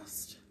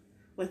therapist,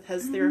 with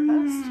his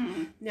therapist.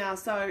 Now,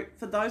 so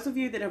for those of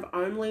you that have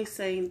only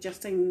seen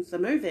the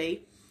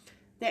movie,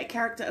 that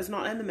character is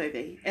not in the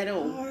movie at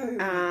all.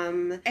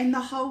 No. And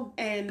the whole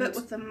bit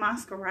with the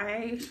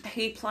masquerade.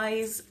 He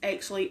plays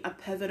actually a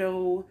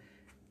pivotal.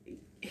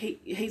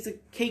 He's a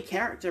key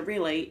character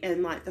really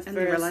in like the first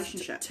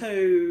relationship.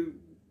 2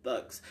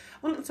 books.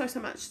 I wouldn't so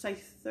much say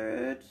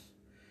third.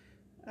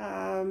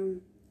 I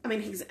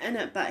mean, he's in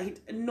it, but he's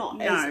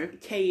not as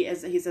key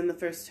as he's in the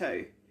first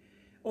 2,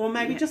 or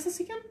maybe just the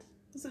second.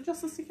 Is it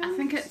just the second? I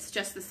think it's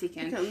just the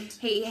second.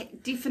 He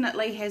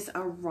definitely has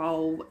a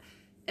role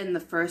in the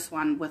first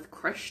one with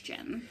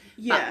Christian,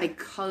 but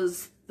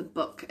because the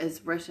book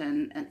is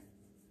written in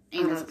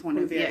Anna's point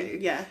of view,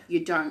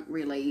 you don't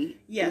really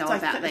know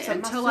about that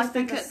until I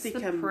think it's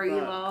the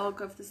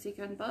prologue of the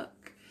second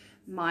book.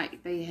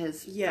 Might be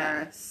his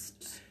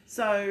first.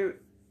 So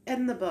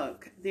in the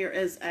book, there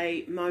is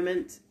a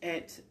moment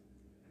at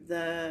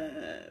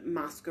the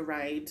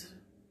masquerade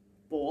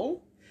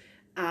ball,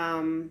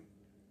 and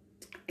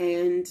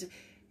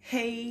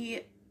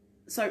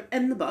so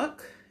in the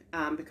book,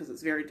 because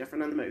it's very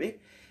different in the movie,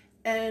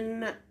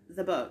 in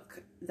the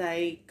book,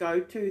 they go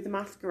to the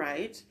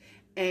masquerade,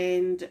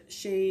 and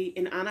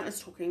Anna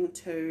is talking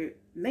to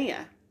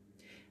Mia,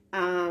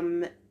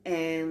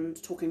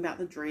 and talking about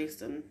the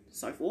dress and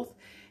so forth,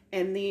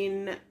 and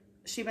then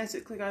she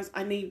basically goes,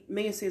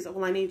 Mia says,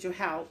 well, I need your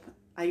help,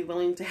 are you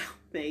willing to help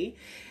me?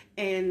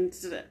 And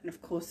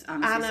of course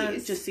Anna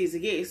just says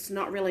yes,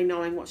 not really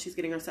knowing what she's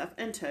getting herself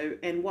into.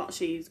 And what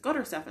she's got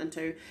herself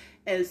into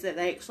is that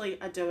they actually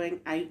are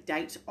doing a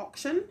date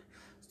auction.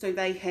 So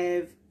they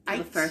have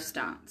the first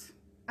dance.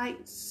 8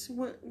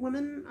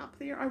 women up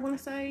there, I want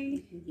to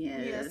say.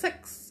 Yeah,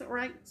 6 or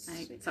 8.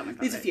 Something like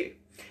There's a few.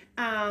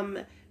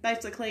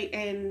 Basically,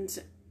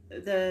 and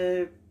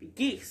the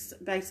guests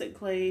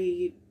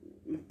basically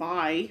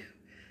buy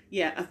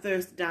a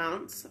first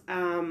dance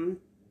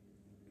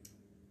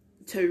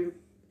to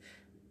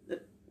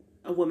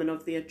a woman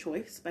of their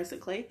choice,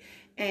 basically.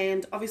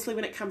 And obviously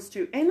when it comes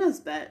to Anna's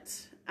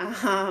bit,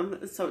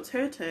 so it's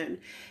her turn,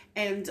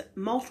 and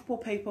multiple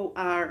people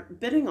are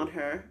bidding on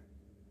her,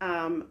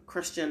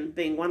 Christian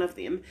being one of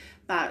them,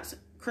 but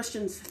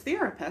Christian's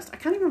therapist, I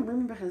can't even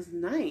remember his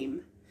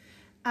name,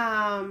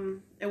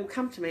 it will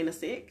come to me in a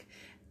sec,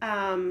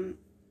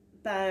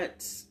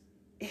 but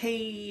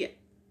he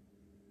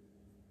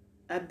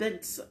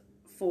bids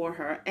for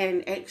her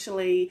and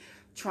actually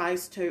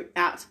tries to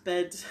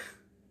outbid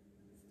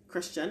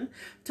Christian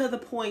to the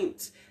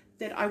point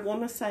that I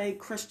want to say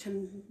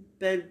Christian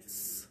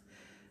bids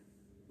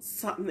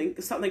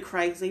something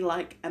crazy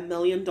like $1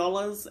 million,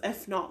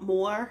 if not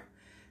more.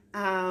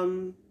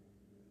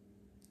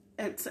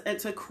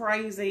 It's a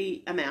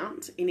crazy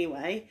amount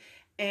anyway.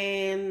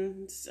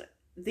 And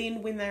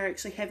then when they're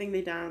actually having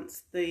their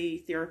dance, the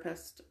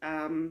therapist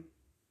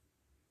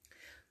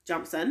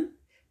jumps in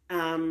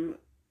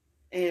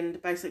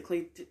and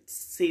basically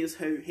says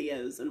who he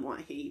is and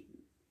why he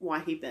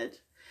bid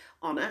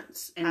on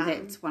it. And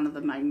that's one of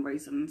the main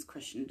reasons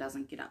Christian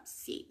doesn't get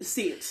upset.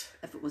 If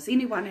it was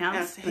anyone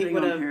else, he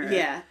would have.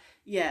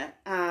 Yeah.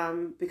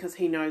 Because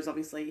he knows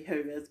obviously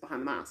who is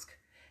behind the mask.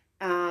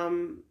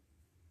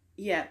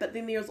 But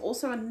then there's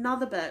also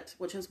another bit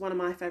which is one of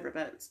my favourite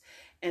bits,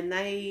 and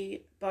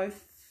they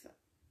both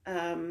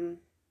Anna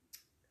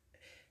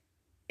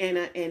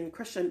and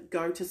Christian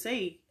go to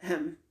see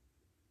him.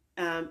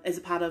 As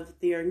a part of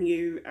their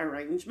new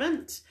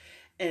arrangement,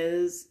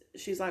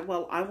 she's like,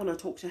 well, I want to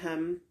talk to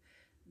him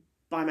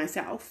by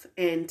myself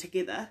and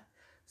together.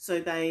 So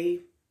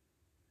they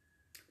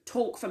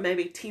talk for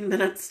maybe 10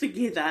 minutes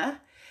together,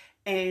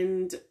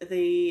 and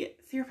the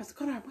therapist,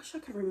 God, I wish I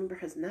could remember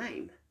his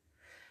name,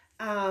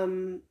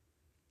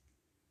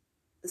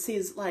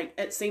 says, like,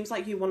 it seems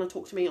like you want to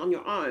talk to me on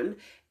your own.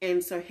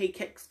 And so he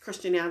kicks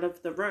Christian out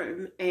of the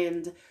room,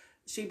 and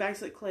she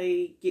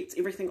basically gets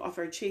everything off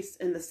her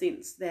chest in the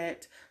sense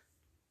that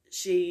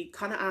she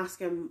kind of asks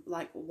him,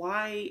 like,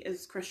 why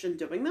is Christian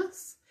doing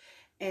this?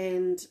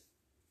 And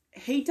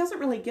he doesn't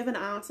really give an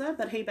answer,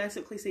 but he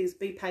basically says,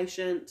 be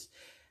patient,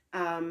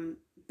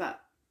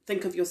 but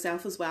think of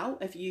yourself as well.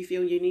 If you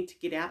feel you need to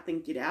get out,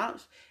 then get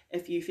out.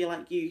 If you feel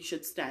like you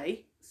should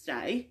stay,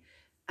 stay.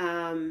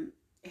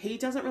 He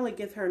doesn't really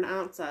give her an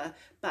answer,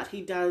 but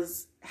he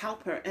does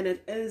help her. And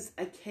it is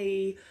a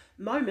key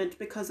moment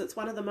because it's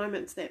one of the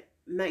moments that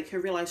make her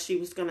realize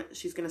she's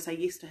gonna say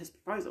yes to his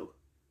proposal.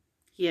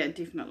 Yeah,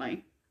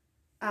 definitely.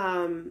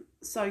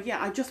 So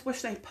yeah, I just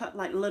wish they put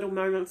like little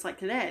moments like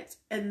that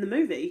in the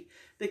movie,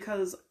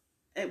 because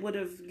it would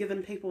have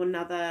given people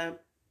another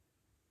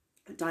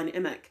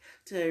dynamic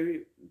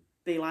to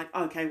be like,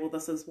 okay, well,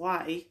 this is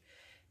why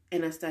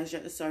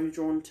Anastasia is so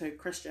drawn to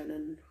Christian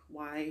and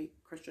why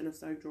Christian is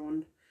so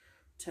drawn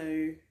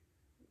to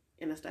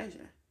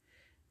Anastasia.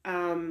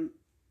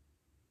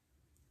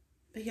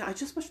 But yeah, I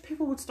just wish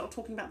people would stop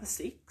talking about the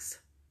sex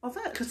of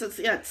it, because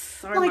it's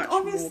so like, much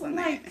obviously, more than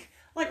that.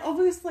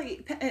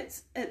 Obviously,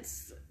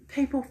 it's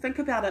people think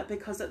about it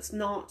because it's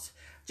not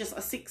just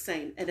a sex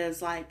scene. It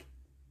is like,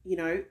 you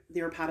know,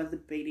 they're a part of the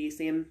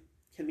BDSM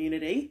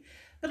community,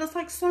 but it's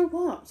like, so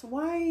what?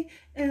 Why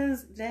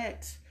is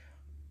that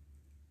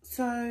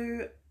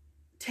so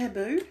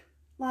taboo?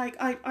 Like,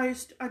 I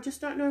just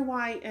don't know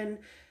why, and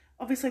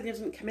obviously they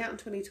didn't come out in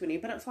 2020,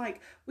 but it's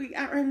like, we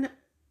are in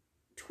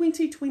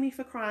 2020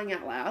 for crying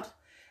out loud.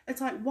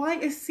 It's like, why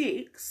is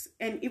sex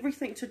and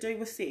everything to do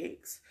with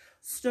sex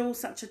still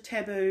such a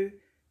taboo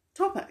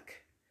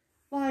topic?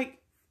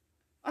 Like,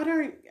 I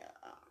don't,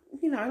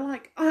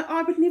 like,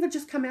 I would never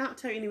just come out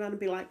to anyone and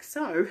be like,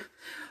 so,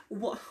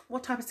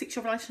 what type of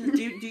sexual relations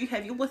do you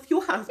have with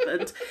your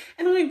husband?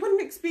 And I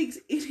wouldn't expect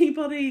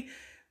anybody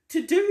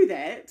to do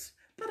that.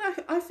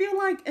 But I feel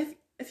like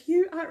if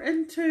you are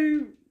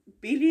into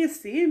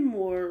BDSM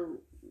or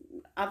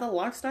other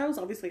lifestyles,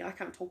 obviously I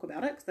can't talk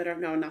about it because I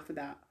don't know enough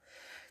about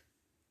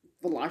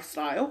the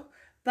lifestyle,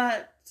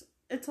 but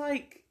it's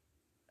like,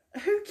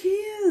 who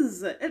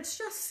cares? It's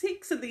just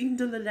sex at the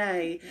end of the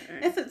day.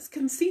 Yeah. If it's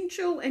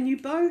consensual and you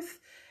both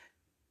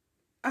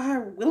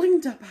are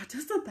willing to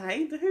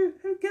participate,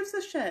 who gives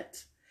a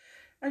shit?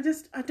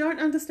 I don't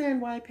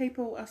understand why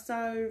people are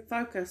so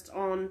focused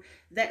on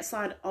that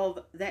side of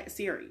that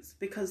series,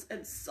 because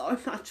it's so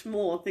much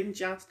more than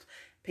just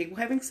people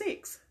having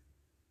sex.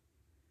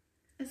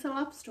 It's a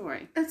love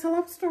story. It's a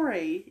love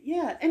story,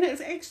 yeah. And it's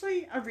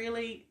actually a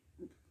really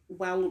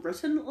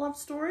well-written love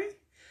story.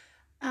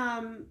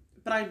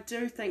 But I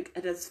do think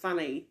it is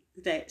funny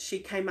that she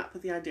came up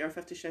with the idea of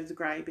 50 Shades of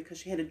Grey because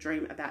she had a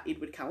dream about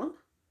Edward Cullen.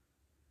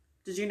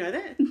 Did you know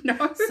that?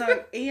 No.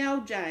 So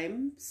E.L.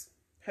 James,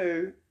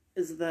 who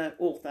is the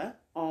author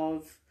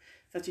of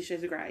 50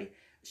 Shades of Grey,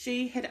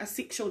 she had a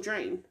sexual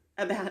dream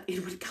about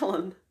Edward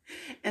Cullen.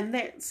 And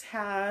that's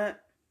how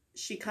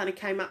she kind of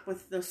came up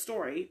with the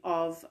story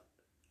of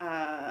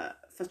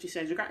 50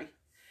 Shades of Grey.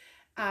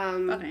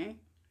 Funny.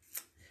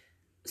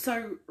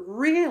 So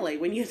really,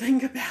 when you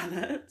think about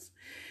it,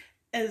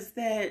 is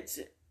that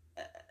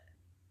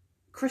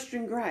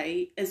Christian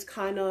Grey is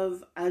kind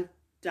of a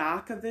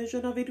darker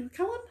version of Edward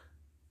Cullen.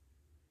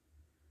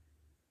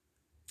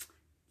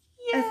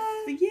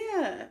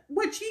 Yeah,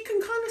 which you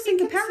can kind of see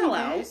the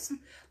parallels.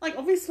 Like,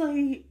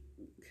 obviously,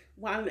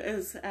 one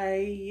is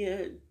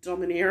a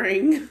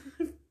domineering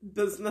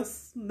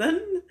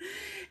businessman,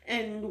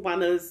 and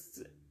one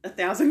is a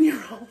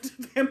 1,000-year-old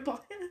vampire.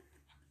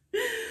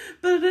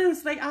 But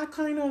they are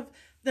kind of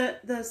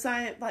the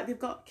same. Like, they've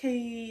got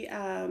key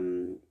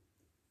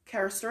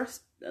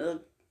characteristics.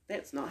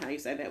 That's not how you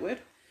say that word.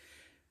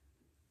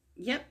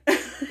 Yep.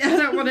 I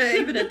don't want to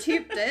even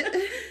attempt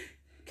it.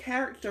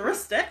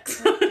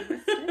 Characteristics.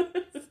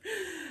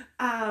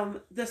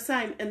 The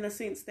same in the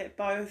sense that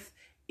both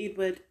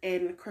Edward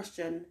and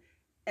Christian,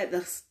 at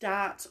the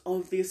start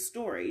of their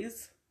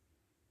stories,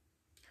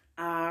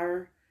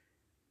 are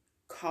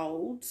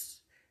cold,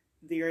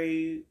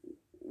 very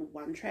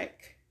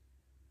one-track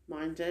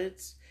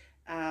minded.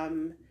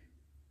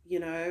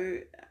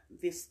 They're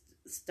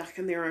stuck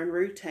in their own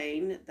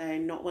routine. They're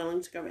not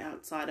willing to go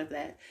outside of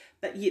that,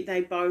 but yet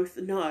they both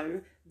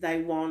know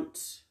they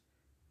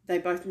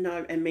both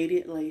know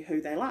immediately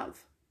who they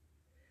love.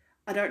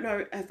 I don't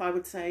know if I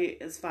would say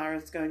as far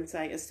as going to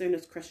say, as soon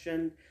as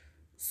Christian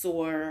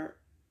saw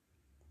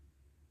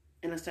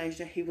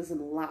Anastasia, he was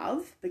in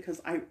love, because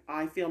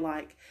I feel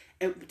like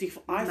it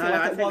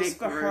was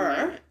for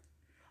her.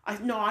 I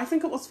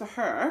think it was for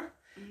her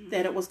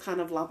that it was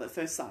kind of love at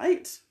first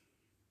sight.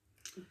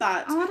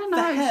 But I don't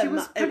know. For him, she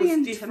was pretty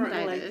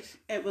intimidated.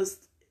 It was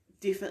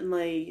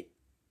definitely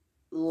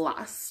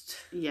lust.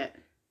 Yeah.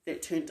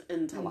 That turned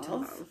into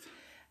love.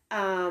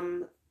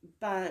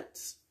 But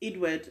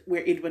Edward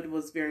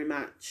was very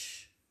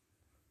much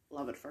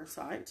love at first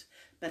sight,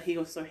 but he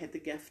also had the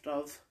gift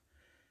of,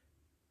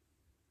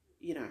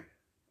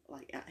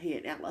 like, he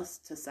had Alice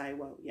to say,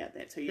 well, yeah,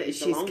 that's who you belong to.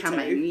 She's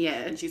coming,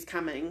 yeah. And she's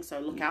coming, so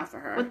look out for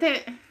her. Would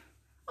that,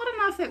 I don't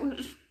know if that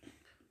would,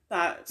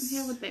 but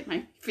how would that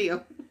make me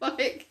feel?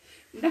 Like,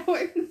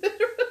 knowing that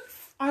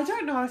I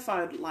don't know if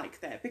I'd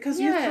like that, because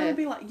you'd kind of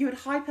be like, you would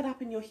hype it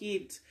up in your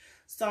head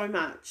so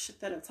much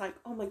that it's like,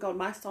 oh my god,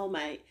 my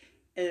soulmate,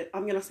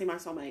 I'm going to see my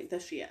soulmate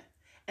this year.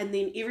 And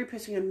then every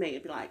person you meet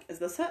would be like, is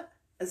this it?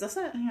 Is this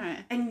it?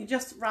 Yeah. And you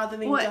just, rather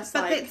than but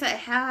that's it.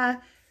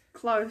 How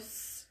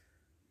close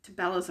to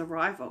Bella's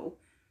arrival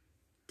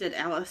did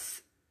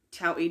Alice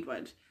tell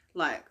Edward?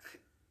 Like,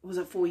 was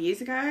it 4 years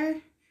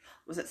ago?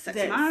 Was it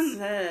 6 months?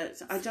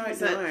 That's it. I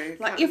don't know.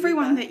 Like,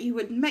 everyone that you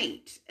would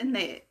meet in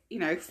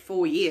that,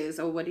 4 years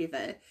or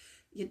whatever,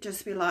 you'd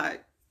just be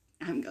like,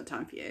 I haven't got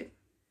time for you.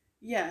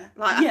 Yeah.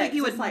 Like, I think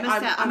you would miss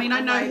out. I mean, I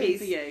know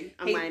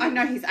I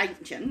know he's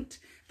ancient,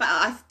 but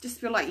I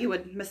just feel like you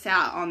would miss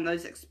out on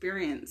those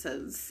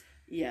experiences.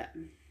 Yeah.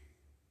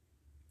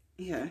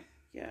 Yeah.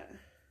 Yeah.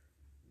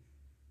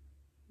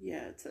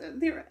 Yeah,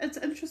 it's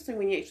interesting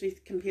when you actually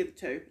compare the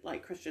two,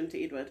 like Christian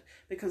to Edward,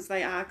 because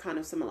they are kind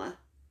of similar,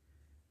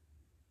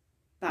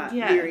 but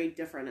very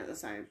different at the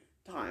same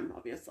time,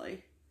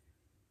 obviously.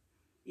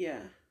 Yeah.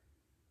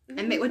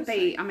 And that would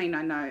be, I mean,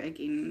 I know,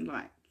 again,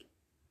 like,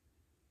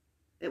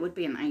 it would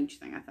be an age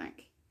thing, I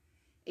think.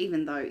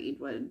 Even though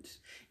Edward...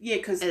 Yeah,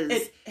 because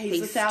he's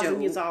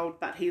 1,000 years old,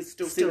 but he's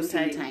still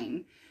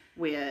 17.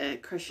 Where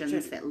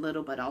Christian's that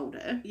little bit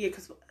older. Yeah,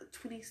 because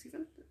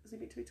 27? Is he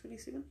meant to be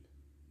 27?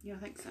 Yeah, I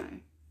think so.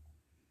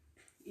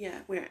 Yeah,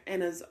 where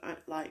Anna's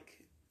like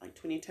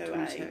 22,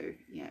 22,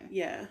 yeah.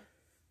 Yeah.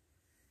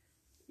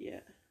 Yeah.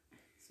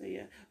 So,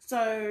 yeah.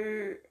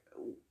 So,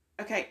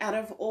 okay, out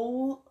of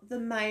all the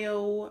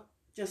male,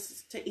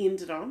 just to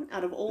end it on,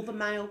 out of all the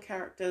male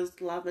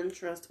characters, love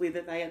interest,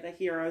 whether they are the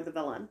hero or the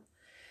villain,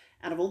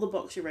 out of all the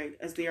books you read,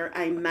 is there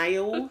a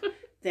male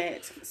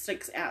that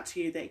sticks out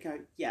to you that go,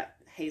 yeah,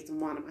 he's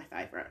one of my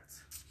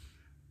favourites?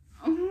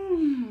 Oh,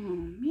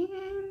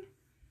 man.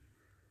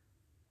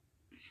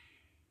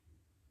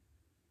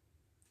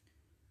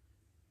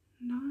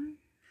 No.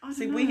 I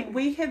don't know.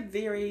 We have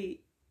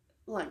very,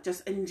 like,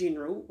 just in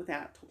general,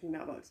 without talking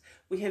about books,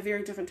 we have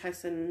very different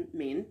tastes in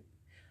men,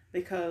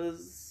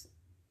 because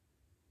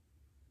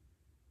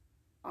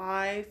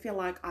I feel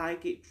like I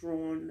get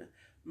drawn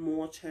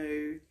more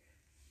to,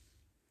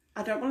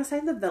 I don't want to say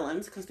the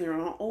villains, because they're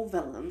not all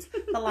villains,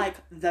 but like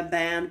the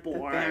bad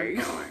boy.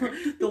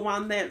 The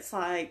one that's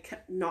like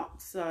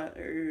not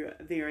so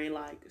very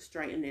like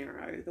straight and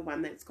narrow. The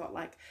one that's got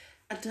like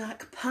a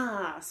dark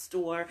past,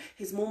 or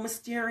he's more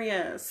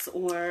mysterious,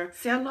 or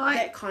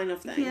that kind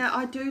of thing. Yeah,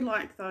 I do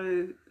like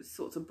those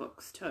sorts of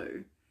books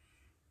too.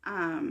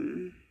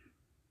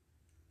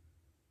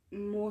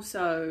 More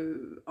so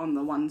on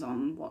the ones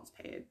on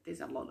Wattpad.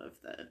 There's a lot of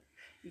the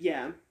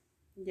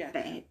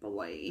bad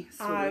boy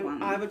sort of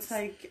ones. I would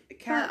say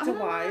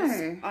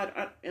character-wise,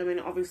 I mean,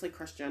 obviously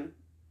Christian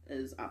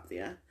is up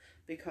there,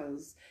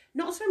 because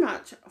not so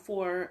much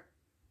for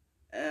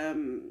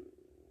the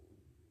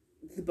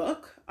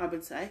book, I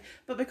would say,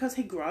 but because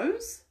he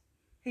grows.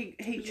 He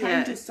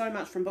changes so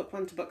much from book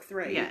 1 to book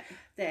 3 that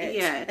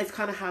it's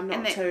kind of hard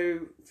not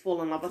to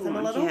fall in love with him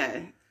a little.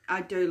 Yeah,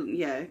 I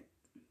do,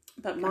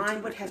 But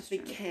mine would have to be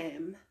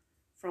Cam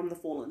from the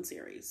Fallen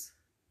series.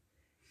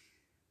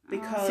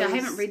 Because I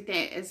haven't read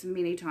that as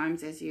many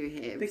times as you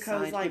have,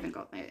 because so I haven't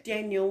got that.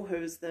 Daniel,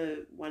 who's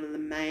one of the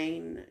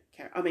main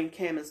I mean,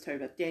 Cam is too,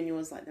 but Daniel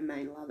is like the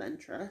main love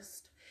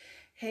interest.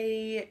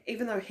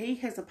 Even though he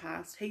has a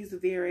past, he's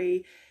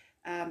very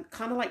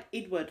kind of like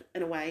Edward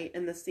in a way,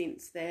 in the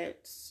sense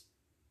that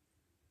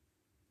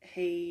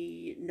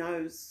he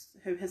knows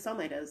who his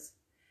soulmate is.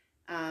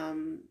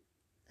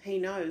 He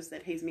knows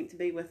that he's meant to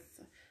be with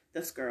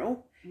this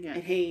girl,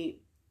 and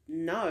he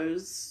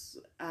knows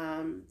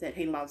that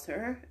he loves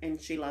her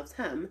and she loves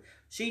him.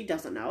 She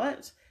doesn't know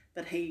it,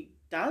 but he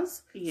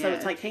does. So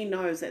it's like he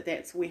knows that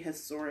that's where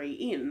his story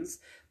ends.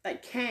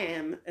 But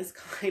Cam is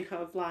kind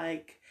of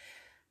like,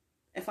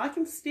 if I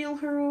can steal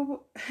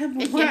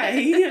him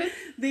away,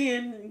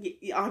 then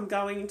I'm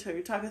going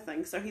to, type of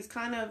thing. So he's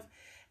kind of,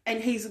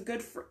 and he's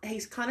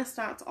he's kind of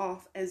starts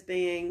off as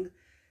being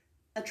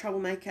a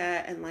troublemaker,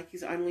 and like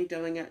he's only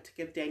doing it to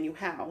give Daniel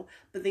hell,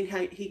 but then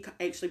he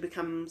actually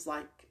becomes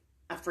like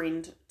a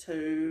friend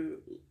to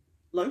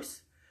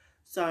Luce.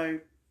 So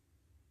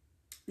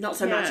not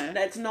so much,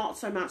 it's not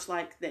so much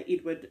like the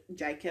Edward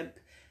Jacob,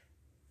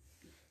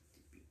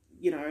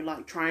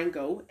 like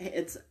triangle.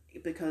 It's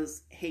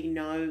because Cam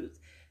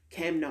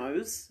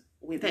knows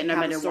that no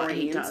matter what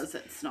he does,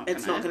 it's not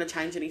going to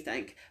change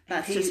anything.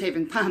 But he's just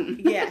having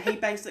fun. He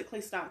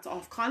basically starts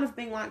off kind of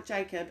being like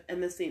Jacob,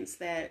 in the sense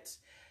that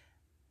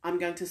I'm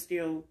going to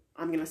steal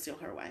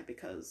her away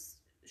because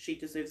she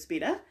deserves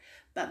better.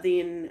 But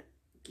then,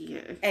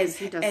 as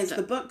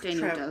the book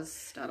Daniel does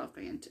start off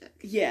being a dick.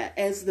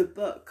 As the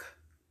book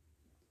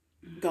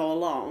go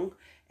along,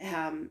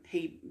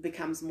 he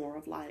becomes more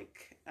of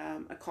like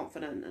a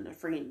confidant and a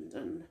friend,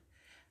 and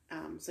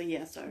I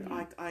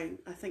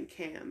think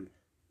Cam.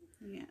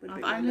 Yeah,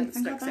 I've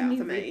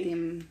only read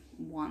them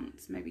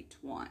once, maybe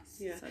twice.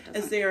 Yeah. So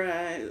is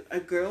there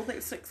a girl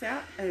that sticks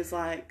out as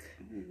like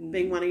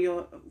being one of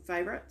your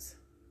favourites?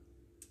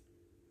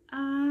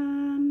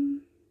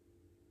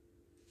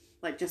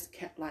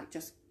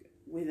 Just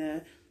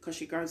whether because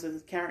she grows as a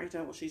character,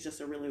 or she's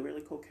just a really,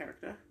 really cool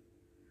character.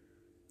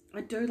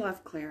 I do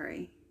love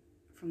Clary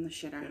from the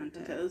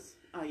Shadowhunter. It is.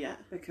 Oh yeah.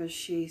 Because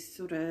she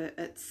starts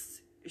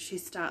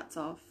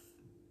off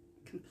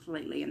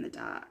completely in the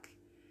dark.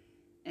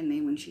 And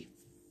then when she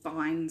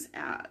finds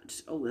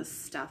out all this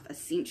stuff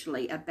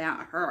essentially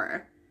about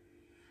her,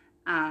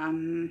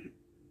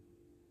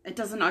 it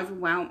doesn't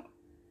overwhelm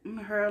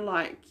her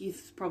like you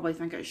probably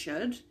think it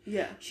should.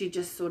 Yeah. She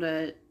just sort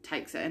of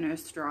takes it in her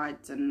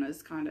strides and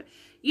is kind of,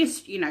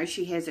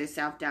 she has her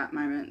self-doubt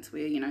moments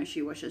where,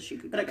 she wishes she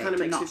could go back to, but it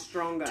kind of makes her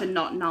stronger, to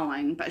not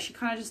knowing, but she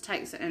kind of just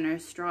takes it in her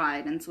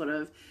stride and sort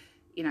of,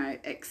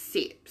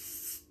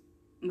 accepts,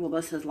 well,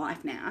 this is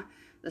life now.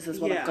 This is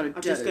what I've got to do.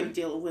 I've just got to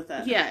deal with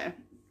it. Yeah.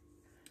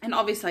 And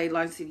obviously,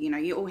 like I said,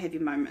 you all have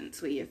your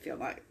moments where you feel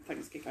like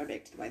things could go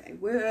back to the way they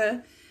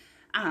were.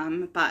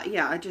 But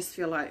yeah, I just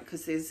feel like,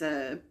 because there's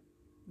a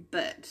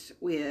bit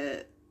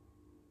where,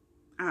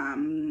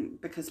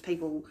 because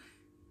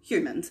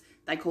humans,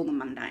 they call them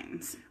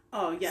mundanes.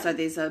 Oh, yeah. So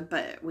there's a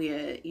bit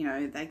where,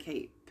 they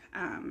keep,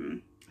 I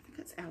think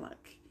it's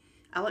Alec.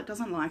 Alec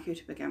doesn't like her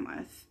to begin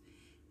with.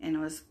 And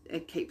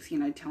it keeps,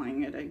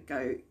 telling her to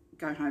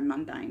go home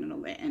mundane and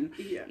all that. And,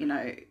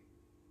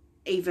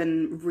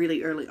 even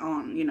really early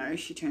on,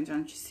 she turns around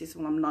and she says,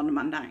 well, I'm not a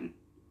mundane.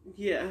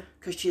 Yeah.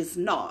 Because she's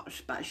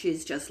not, but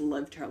she's just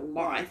lived her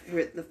life.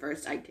 The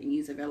first 18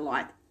 years of her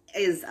life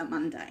is a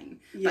mundane,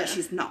 but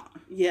she's not.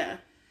 Yeah.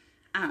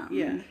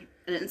 And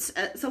it's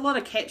a lot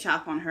of catch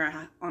up on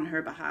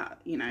her behalf,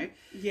 you know.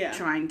 Yeah.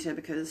 Trying to,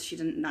 because she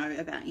didn't know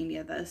about any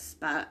of this,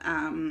 but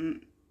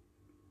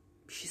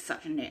she's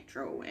such a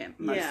natural at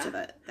most of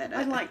it.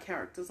 I like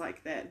characters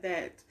like that.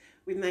 That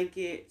when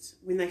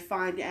they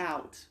find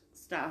out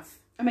stuff.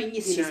 I mean,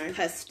 yes, she's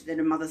pissed that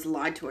her mother's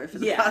lied to her for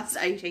the past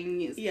 18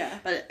 years. Yeah.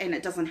 And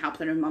it doesn't help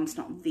that her mum's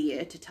not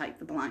there to take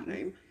the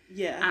blame.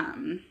 Yeah.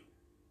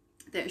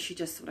 That she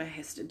just sort of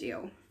has to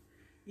deal.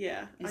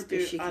 Yeah, I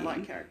do. I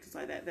like characters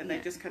like that. That they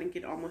just kind of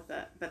get on with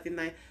it, but then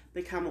they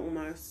become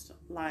almost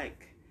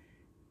like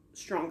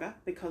stronger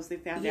because they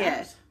found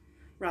out,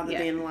 rather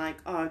than like,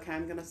 oh, okay,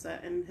 I'm gonna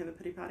sit and have a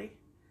pity party.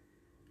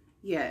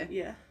 Yeah.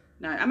 Yeah.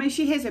 No, I mean,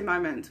 she has her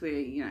moments where,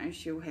 you know,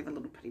 she'll have a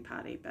little pity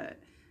party, but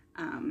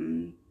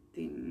then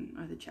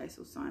either Chase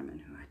or Simon,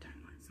 who I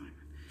don't like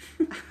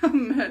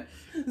Simon.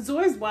 There's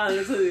always one,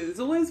 isn't there? There's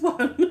always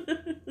one.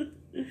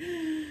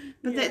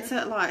 But that's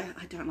it, like,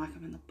 I don't like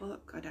him in the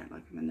book, I don't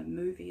like him in the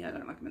movie, I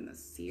don't like him in the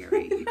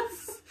series.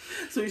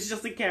 So he's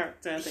just a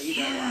character that you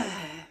don't like.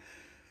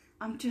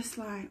 I'm just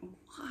like,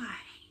 why?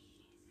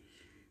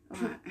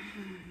 Right.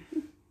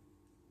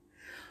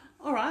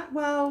 Alright,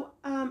 well,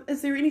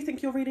 is there anything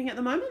you're reading at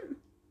the moment?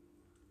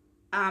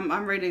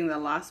 I'm reading the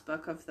last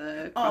book of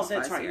the Crossfire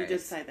that's right, series. you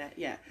did say that,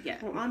 yeah.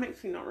 Well, I'm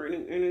actually not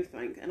reading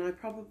anything, and I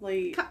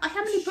probably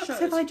How many books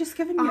have I just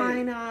given you?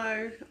 I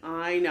know.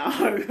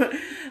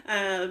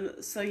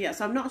 So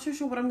I'm not too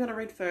sure what I'm going to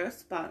read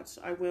first, but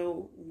I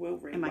will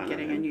read. Am I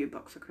getting a new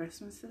book for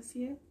Christmas this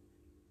year?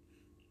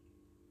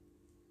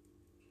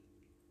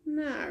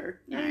 No,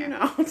 you're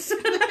not.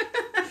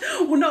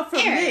 Well, not from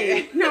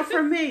me. Not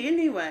from me,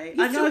 anyway.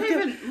 I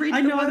haven't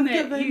read the one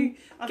that you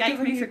gave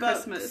me for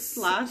Christmas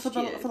last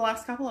year. For the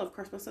last couple of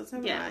Christmases,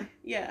 haven't I?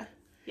 Yeah.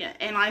 Yeah,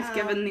 and I've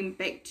given them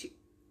back to...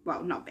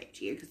 Well, not back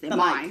to you, because they're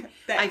mine.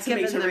 I've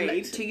given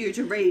them to you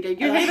to read, and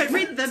you haven't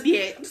read them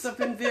yet. So I've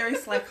been very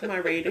slack on my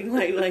reading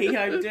lately.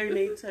 I do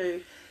need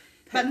to...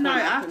 But no,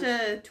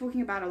 after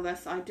talking about all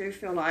this, I do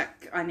feel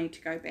like I need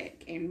to go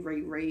back and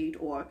reread,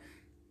 or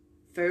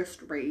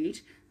first read,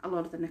 a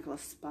lot of the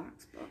Nicholas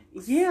Sparks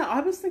books. Yeah,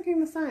 I was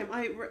thinking the same.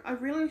 I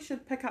really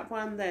should pick up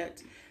one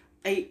that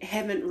I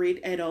haven't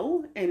read at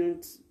all,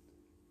 and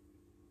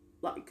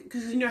like,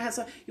 because you know how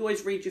you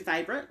always read your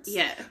favourites.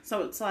 Yeah.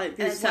 So it's like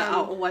there's one...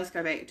 I'll always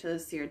go back to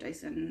Sarah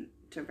Deason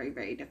to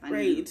reread if I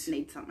need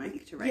something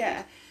to read.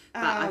 Yeah.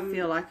 But I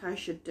feel like I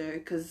should do,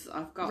 because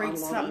I've got read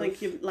something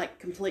you like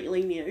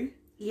completely new.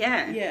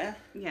 Yeah. Yeah.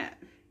 Yeah.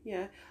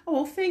 Yeah. Oh,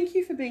 well, thank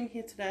you for being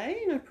here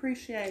today, and I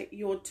appreciate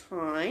your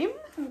time.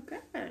 Oh,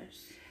 gosh.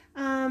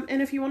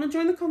 And if you want to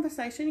join the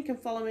conversation, you can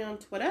follow me on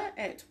Twitter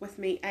at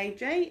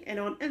WithMeAJ and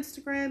on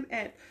Instagram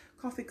at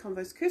Coffee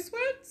Convos Curse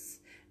Words.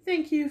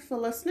 Thank you for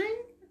listening.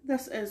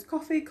 This is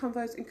Coffee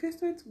Convos and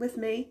Curse Words with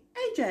me,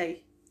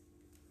 AJ.